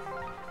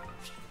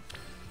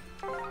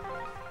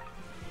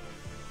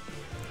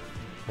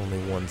 Only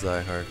one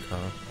Zyhark,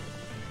 huh?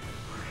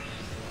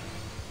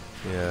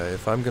 Yeah,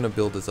 if I'm gonna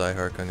build a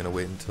Zyhark, I'm gonna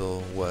wait until,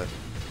 what?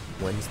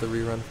 When's the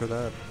rerun for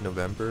that?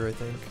 November, I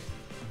think?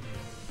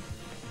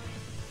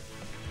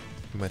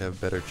 You might have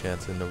a better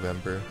chance in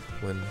November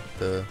when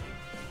the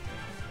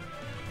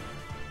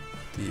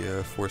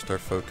 4-star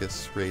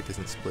focus rate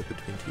isn't split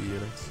between 2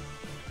 units.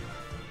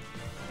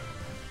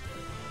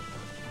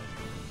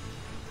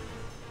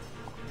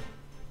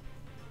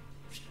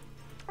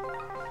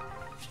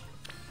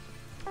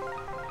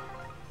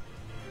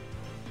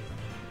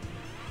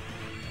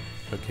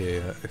 Okay,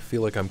 I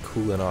feel like I'm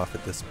cooling off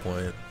at this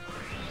point.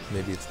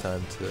 Maybe it's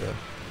time to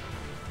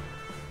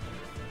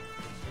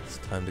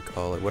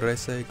call it. What did I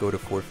say? Go to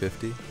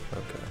 450?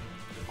 Okay.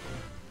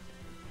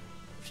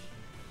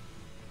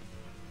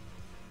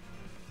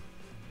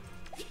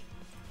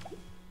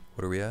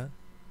 What are we at?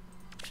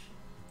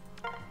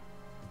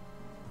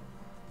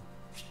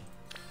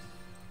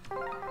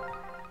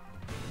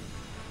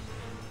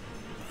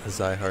 A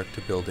Zyhark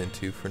to build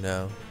into for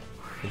now.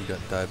 And you got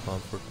Dive Bomb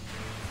for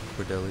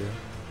Cordelia.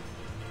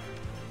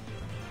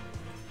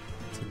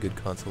 It's a good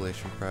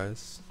consolation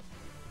prize.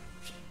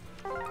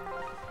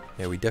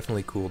 Yeah, we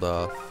definitely cooled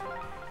off.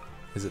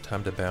 Is it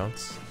time to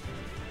bounce?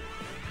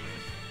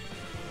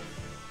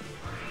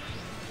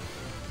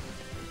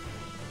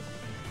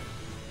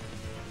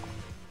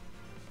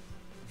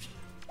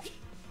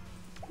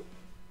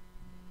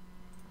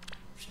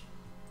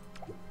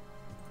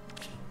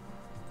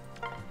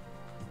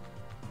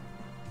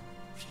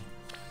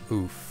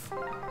 Oof.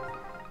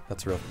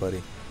 That's rough,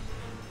 buddy.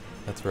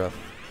 That's rough.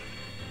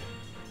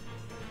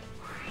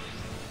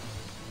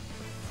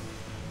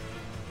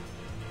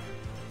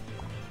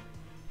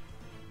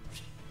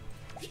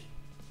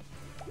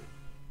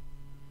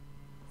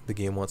 The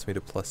game wants me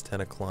to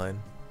 +10 a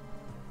Klein.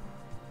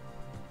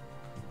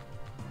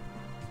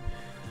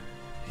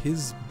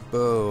 His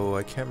bow,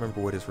 I can't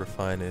remember what his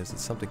refine is.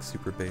 It's something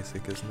super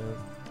basic, isn't it?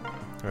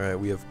 Alright,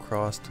 we have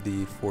crossed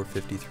the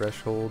 450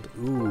 threshold.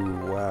 Ooh,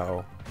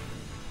 wow.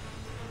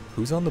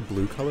 Who's on the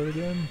blue color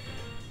again?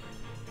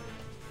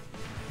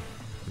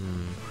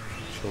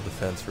 Chill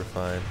defense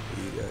refine.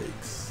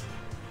 Yikes.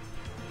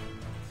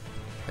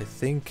 I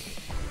think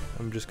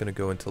I'm just gonna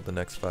go until the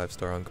next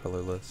 5-star on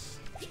colorless.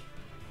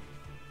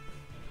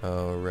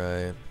 Oh,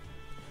 right.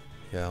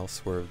 Yeah, I'll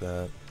swerve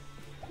that.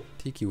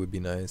 Tiki would be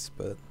nice,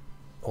 but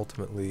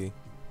ultimately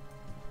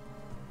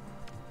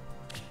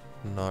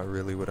not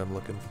really what I'm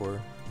looking for.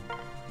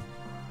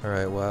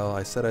 Alright, well,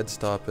 I said I'd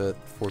stop at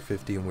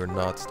 450 and we're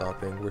not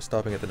stopping. We're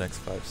stopping at the next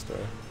 5-star.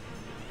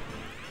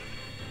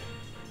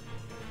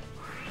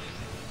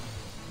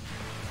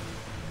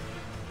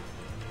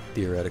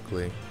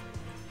 Theoretically.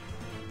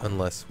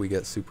 Unless we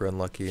get super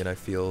unlucky and I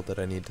feel that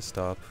I need to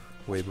stop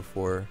way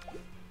before.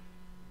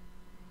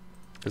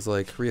 Because,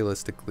 like,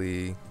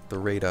 realistically, the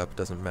rate up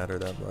doesn't matter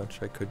that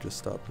much. I could just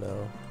stop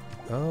now.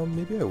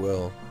 Maybe I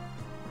will.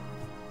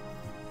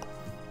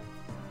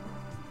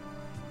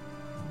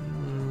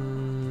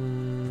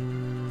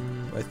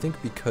 I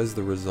think because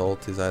the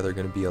result is either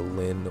going to be a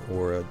Lin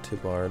or a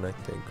Tibarn, I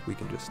think we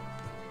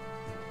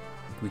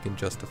can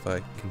justify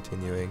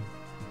continuing.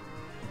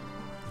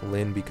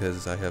 Lin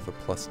because I have a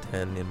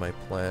 +10 in my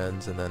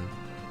plans, and then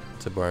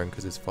Tibarn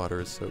because his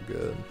fodder is so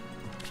good.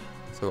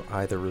 So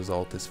either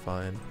result is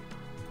fine.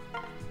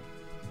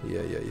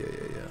 Yeah.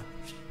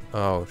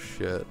 Oh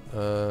shit.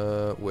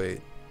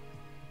 Wait.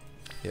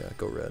 Yeah,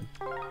 go red.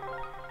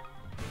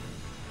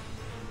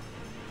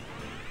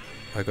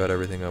 I got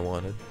everything I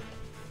wanted.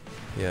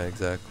 Yeah,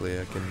 exactly.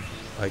 I can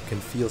I can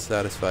feel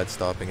satisfied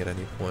stopping at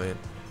any point.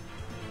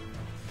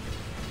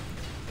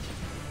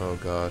 Oh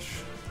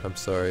gosh, I'm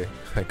sorry.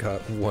 I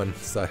got one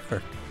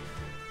Psyarch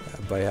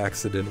by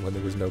accident when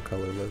there was no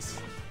colorless.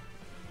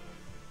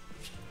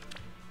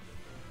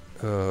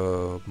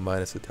 Oh,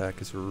 minus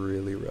attack is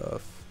really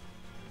rough.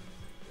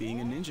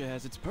 Being a ninja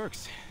has its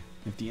perks.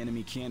 If the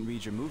enemy can't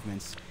read your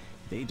movements,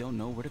 they don't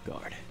know where to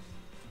guard.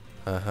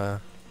 Uh-huh.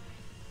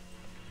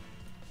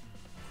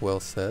 Well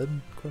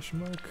said, question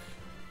mark.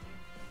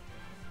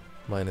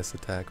 Minus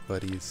attack,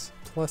 buddies.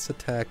 Plus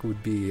attack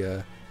would be,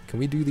 can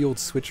we do the old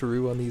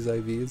switcheroo on these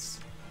IVs?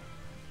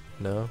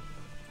 No?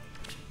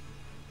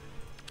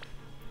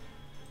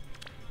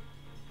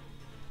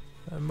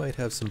 I might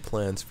have some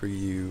plans for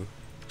you,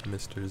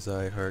 Mr.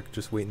 Zyhark.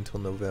 Just wait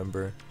until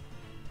November.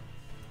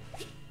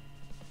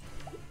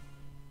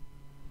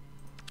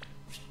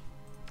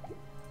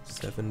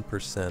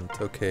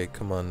 %. Okay,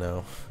 come on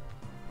now.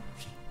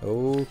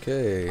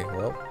 Okay,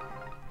 well.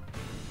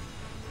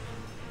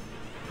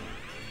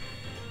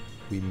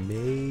 We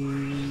may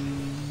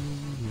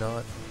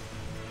not...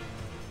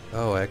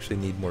 Oh, I actually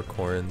need more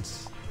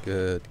corns.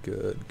 Good,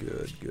 good,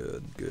 good,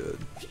 good, good.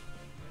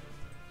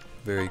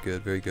 Very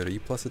good, very good. Are you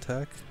plus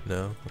attack?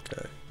 No?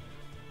 Okay.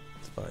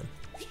 It's fine.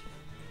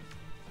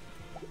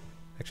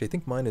 Actually, I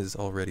think mine is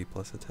already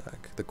plus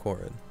attack. The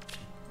Corrin.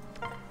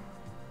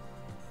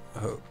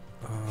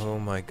 Oh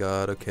my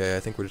god, okay.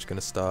 I think we're just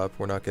gonna stop.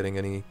 We're not getting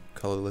any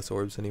colorless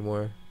orbs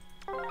anymore.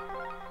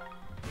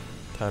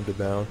 Time to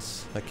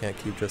bounce. I can't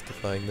keep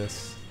justifying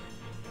this.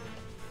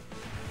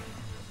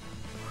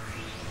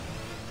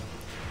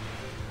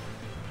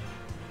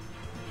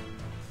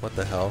 What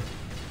the hell?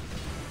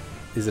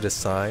 Is it a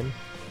sign?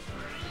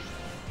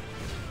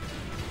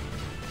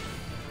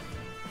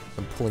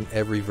 I'm pulling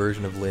every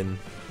version of Lyn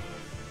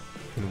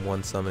in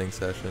one summoning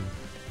session.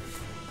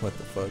 What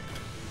the fuck?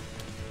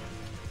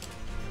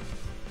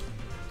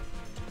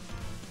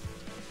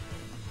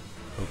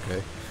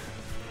 Okay.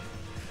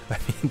 I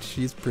mean,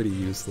 she's pretty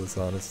useless,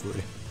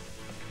 honestly.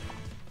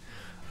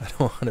 I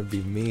don't want to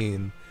be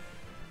mean.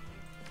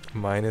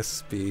 Minus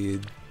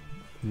speed.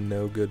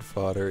 No good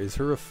fodder. Is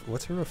her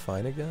what's her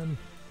refine again?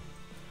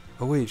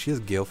 Oh wait, she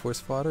has Gale Force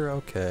fodder?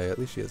 Okay, at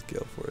least she has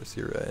Gale Force,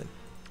 you're right.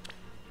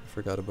 I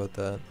forgot about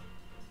that.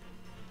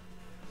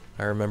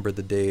 I remember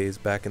the days,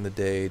 back in the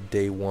day,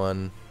 day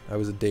one. I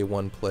was a day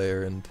one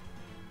player and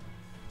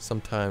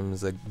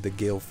sometimes the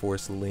Gale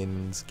Force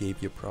Lyns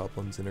gave you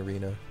problems in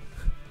Arena.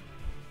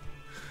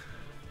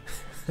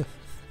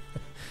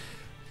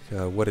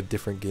 What a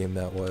different game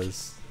that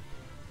was.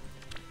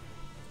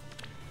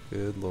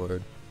 Good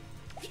lord.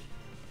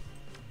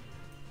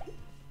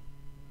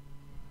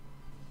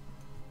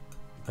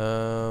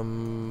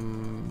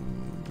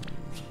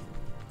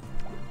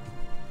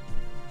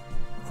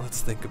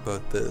 Let's think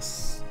about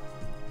this.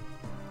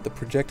 The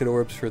projected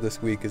orbs for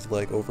this week is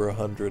like over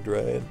 100,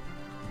 right?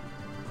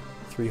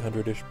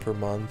 300-ish per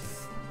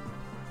month.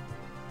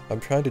 I'm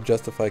trying to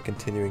justify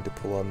continuing to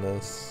pull on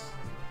this.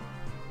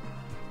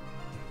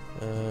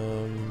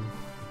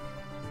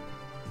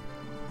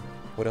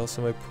 What else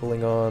am I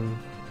pulling on?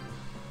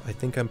 I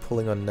think I'm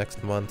pulling on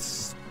next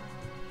month's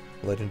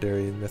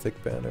Legendary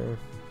Mythic banner.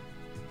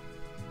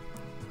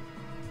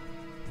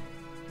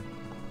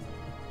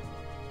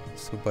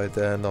 So by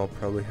then I'll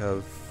probably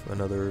have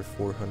another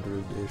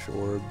 400-ish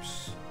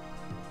orbs.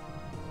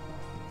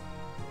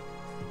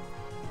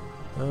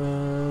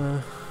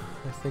 I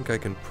think I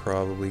can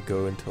probably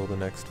go until the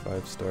next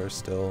 5-star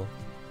still.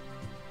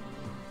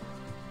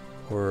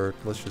 Or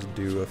let's just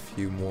do a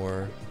few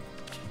more.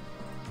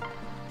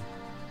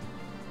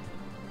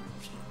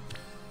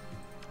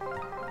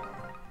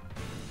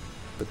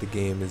 But the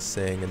game is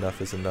saying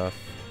enough is enough,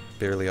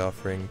 barely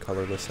offering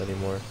colorless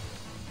anymore.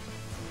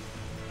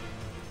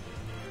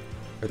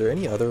 Are there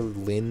any other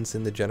Lyns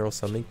in the general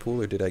summoning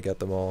pool, or did I get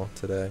them all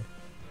today?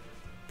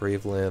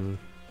 Brave Lyn,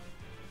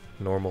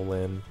 normal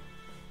Lyn.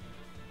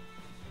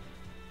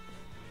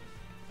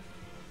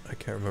 I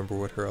can't remember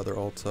what her other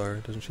alts are.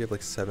 Doesn't she have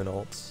like 7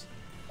 alts?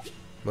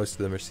 Most of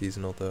them are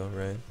seasonal though,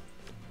 right?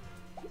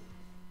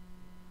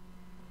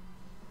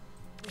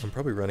 I'm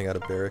probably running out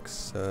of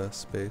barracks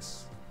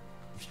space.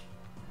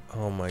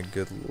 Oh my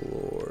good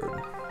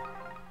lord.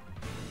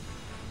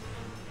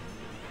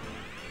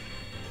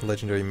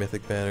 Legendary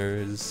Mythic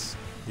banners,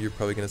 you're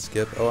probably gonna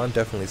skip? Oh, I'm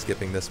definitely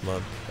skipping this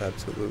month,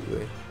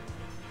 absolutely.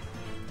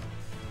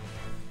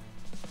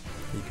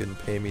 You can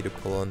pay me to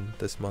pull on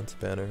this month's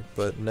banner,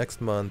 but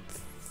next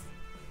month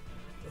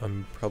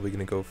I'm probably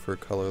gonna go for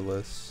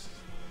colorless.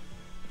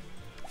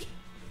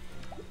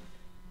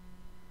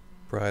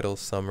 Bridal,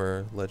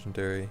 Summer,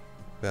 Legendary,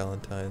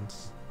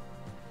 Valentine's.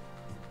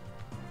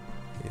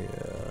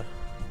 Yeah.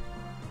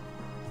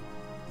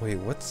 Wait,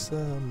 what's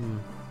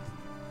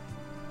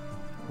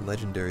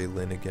Legendary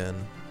Lyn again?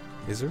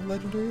 Is there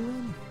Legendary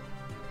Lyn?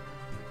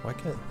 Why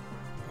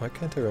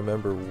can't I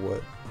remember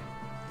what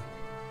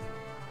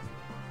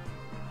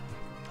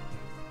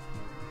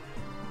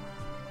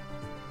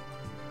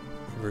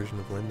version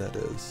of Lyn that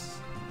is?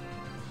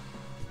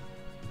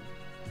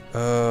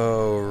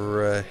 Oh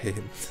right. Wait.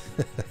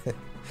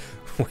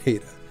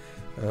 Wait.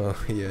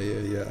 Oh,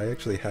 yeah. I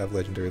actually have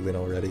Legendary Lyn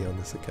already on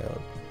this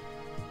account.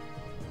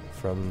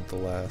 From the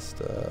last,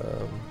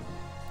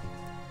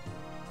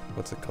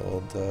 what's it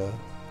called?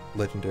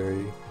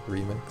 Legendary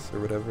Remix or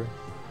whatever.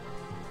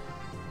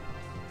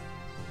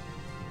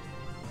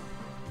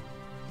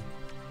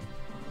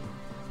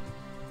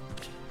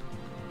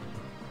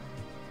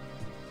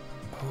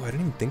 Oh, I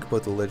didn't even think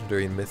about the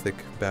Legendary and Mythic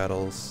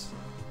battles.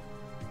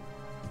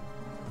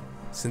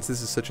 Since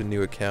this is such a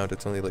new account,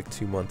 it's only like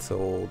 2 months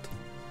old.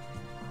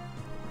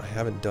 I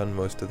haven't done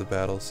most of the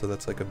battles, so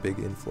that's like a big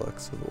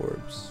influx of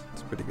orbs.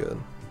 It's pretty good.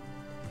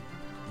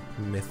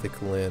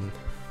 Mythic Lyn.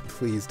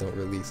 Please don't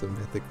release a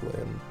Mythic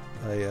Lyn.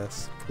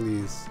 Yes,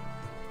 please.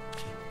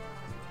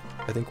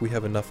 I think we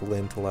have enough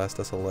Lyn to last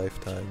us a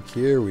lifetime.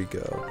 Here we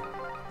go.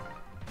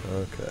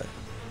 Okay.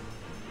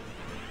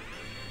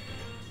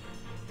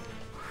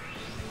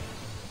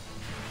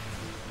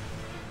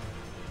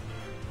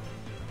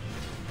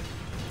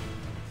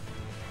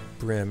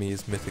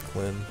 Brammy's Mythic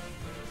Lyn.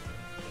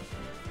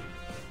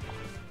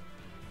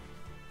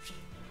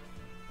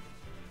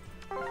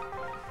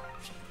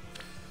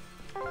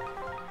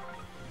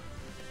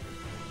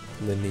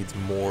 Lyn needs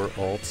more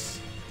alts.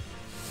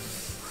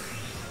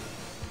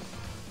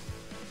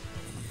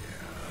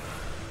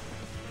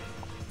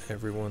 Yeah.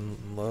 Everyone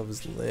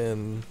loves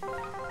Lyn.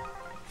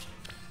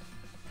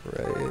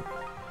 Right.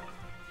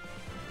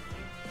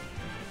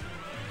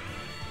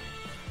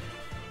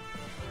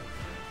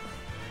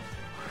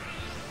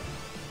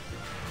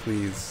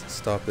 Please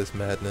stop this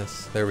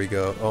madness. There we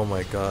go. Oh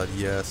my god,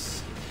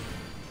 yes.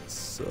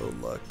 So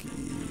lucky.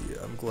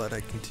 I'm glad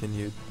I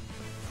continued.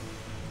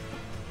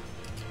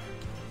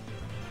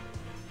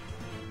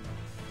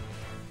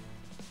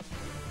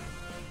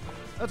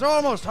 It's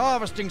almost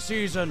harvesting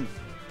season.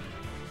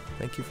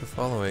 Thank you for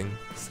following,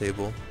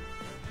 Sable.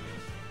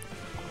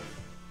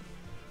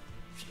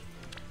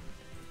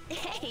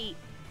 Hey!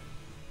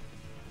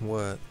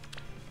 What?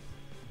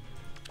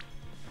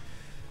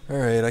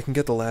 Alright, I can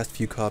get the last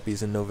few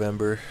copies in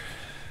November.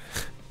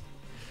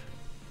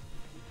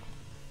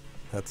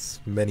 That's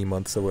many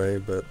months away,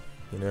 but,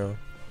 you know,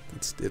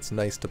 it's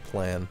nice to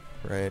plan,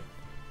 right?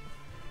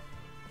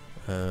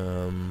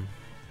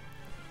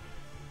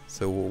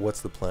 So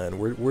what's the plan?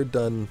 We're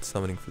done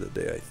summoning for the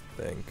day, I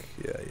think.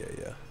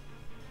 Yeah.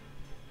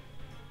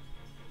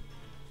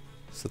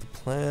 So the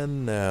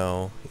plan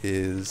now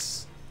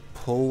is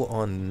pull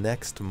on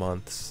next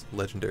month's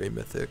Legendary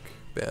Mythic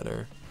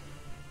banner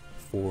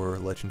for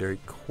Legendary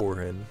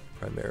Corrin,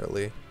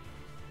 primarily.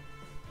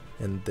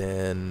 And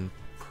then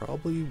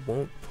probably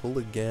won't pull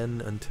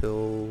again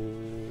until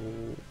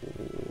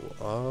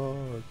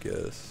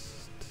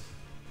August.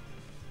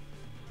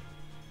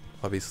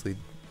 Obviously,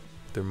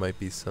 there might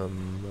be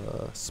some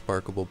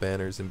sparkable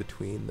banners in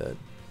between that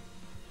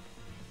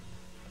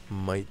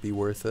might be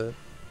worth it.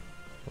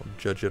 I'll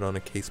judge it on a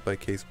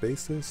case-by-case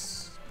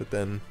basis, but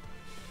then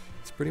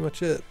that's pretty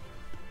much it.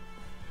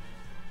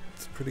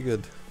 It's pretty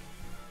good.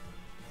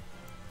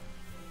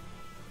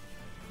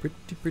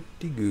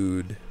 Pretty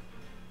good.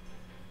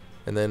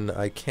 And then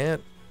I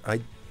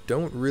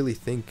don't really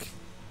think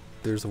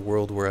there's a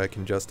world where I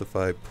can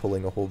justify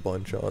pulling a whole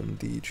bunch on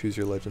the Choose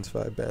Your Legends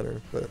 5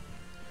 banner, but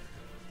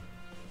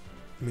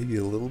maybe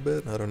a little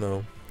bit? I don't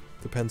know.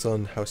 Depends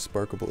on how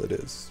sparkable it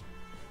is.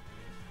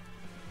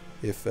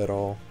 If at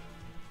all.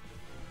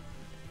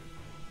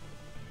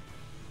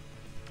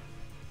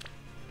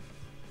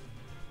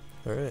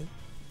 Alright.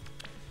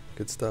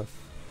 Good stuff.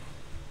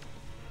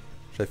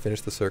 Should I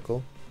finish the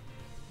circle?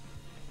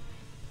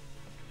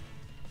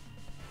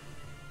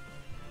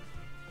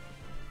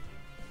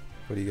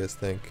 What do you guys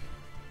think?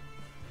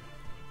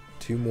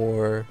 2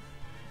 more.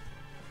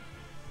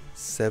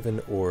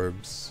 7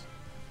 orbs.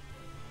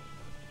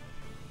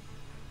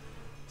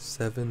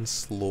 7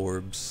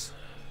 slorbs.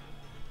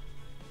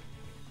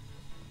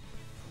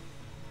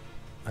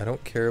 I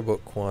don't care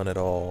about Quan at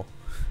all.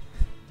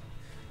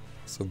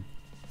 So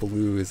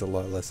blue is a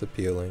lot less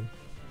appealing.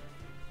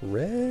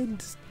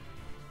 Red is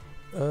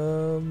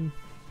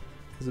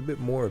a bit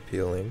more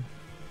appealing.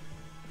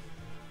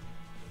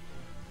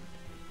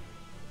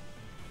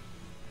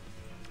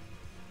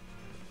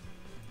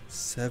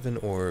 Seven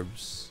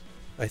orbs.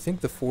 I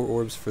think the 4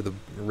 orbs for the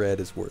red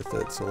is worth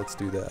it, so let's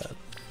do that.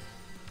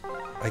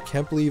 I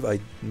can't believe I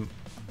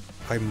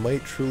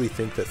might truly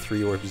think that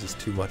 3 orbs is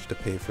too much to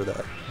pay for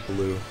that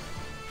blue.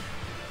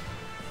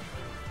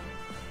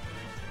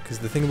 Because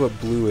the thing about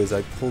blue is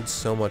I pulled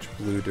so much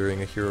blue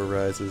during a Hero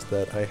Rises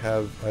that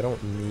I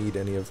don't need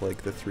any of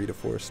like the 3 to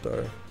 4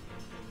 star.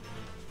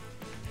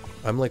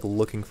 I'm like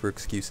looking for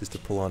excuses to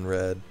pull on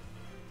red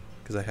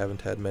because I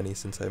haven't had many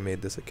since I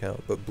made this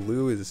account, but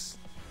blue is,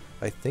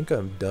 I think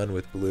I'm done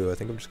with blue. I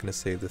think I'm just gonna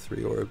save the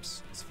 3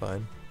 orbs. It's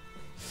fine.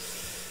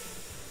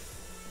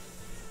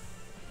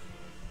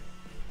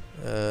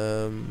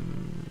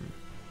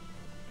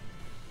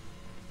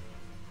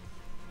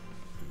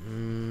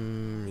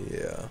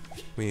 Yeah.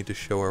 We need to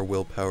show our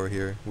willpower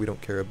here. We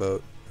don't care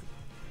about...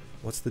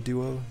 What's the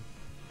duo?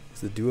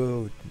 Is the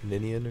duo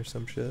Ninian or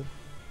some shit?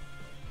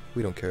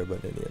 We don't care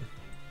about Ninian.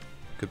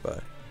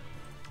 Goodbye.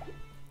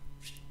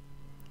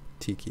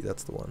 Tiki,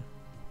 that's the one.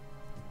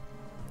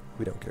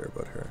 We don't care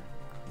about her.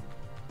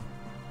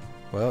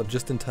 Well,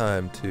 just in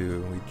time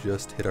too. We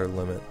just hit our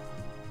limit.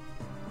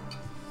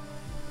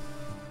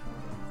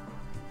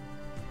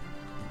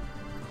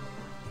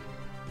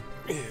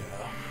 Yeah.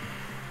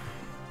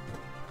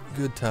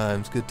 Good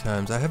times, good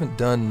times. I haven't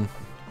done...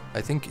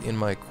 I think in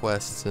my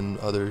quests and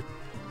other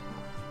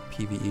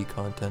PvE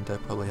content, I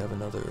probably have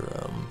another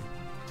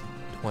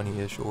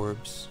 20-ish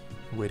orbs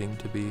waiting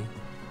to be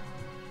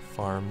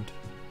farmed.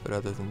 But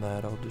other than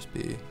that, I'll just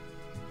be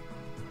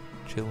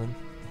chilling.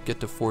 Get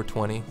to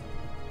 420.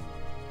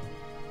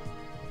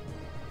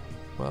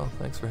 Well,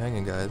 thanks for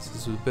hanging, guys.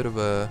 This was a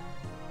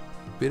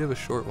bit of a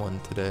short one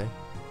today.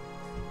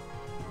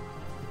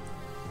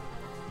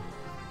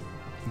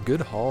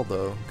 Good haul,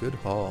 though. Good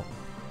haul.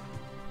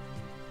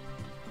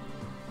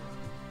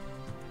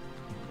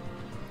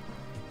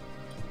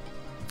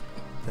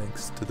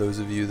 Thanks to those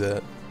of you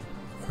that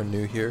are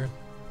new here,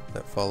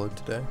 that followed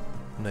today.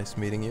 Nice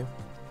meeting you.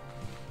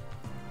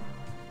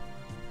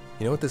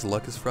 You know what this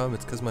luck is from?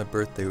 It's because my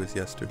birthday was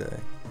yesterday,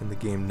 and the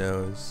game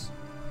knows.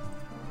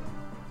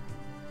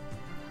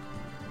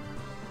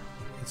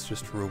 It's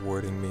just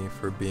rewarding me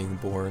for being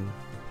born.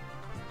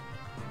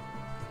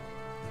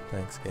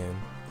 Thanks,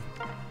 game.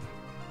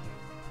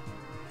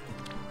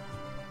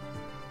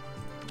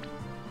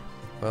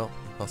 Well,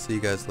 I'll see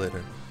you guys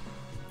later.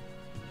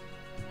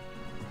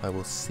 I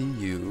will see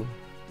you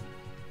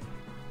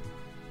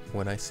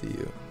when I see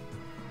you.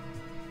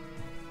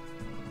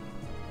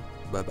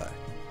 Bye-bye.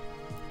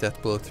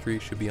 Deathblow 3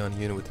 should be on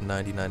unit with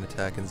 99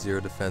 attack and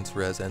 0 defense,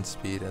 res, and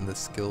speed, and the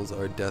skills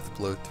are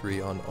Deathblow 3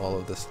 on all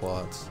of the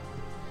slots.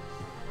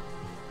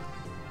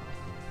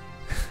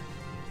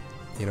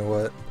 You know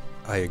what?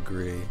 I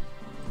agree.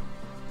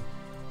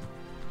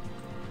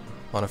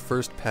 On a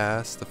first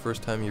pass, the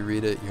first time you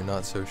read it, you're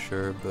not so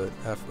sure, but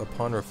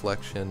upon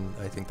reflection,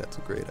 I think that's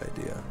a great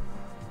idea.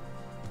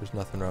 There's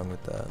nothing wrong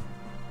with that.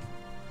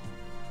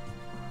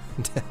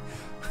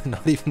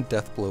 Not even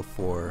Deathblow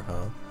 4,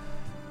 huh?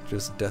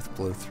 Just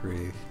Deathblow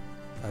 3.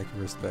 I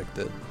can respect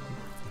it.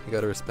 You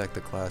gotta respect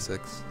the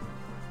classics.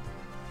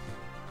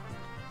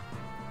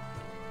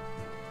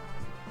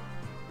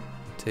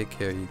 Take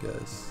care, you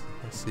guys.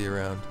 I'll see you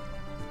around.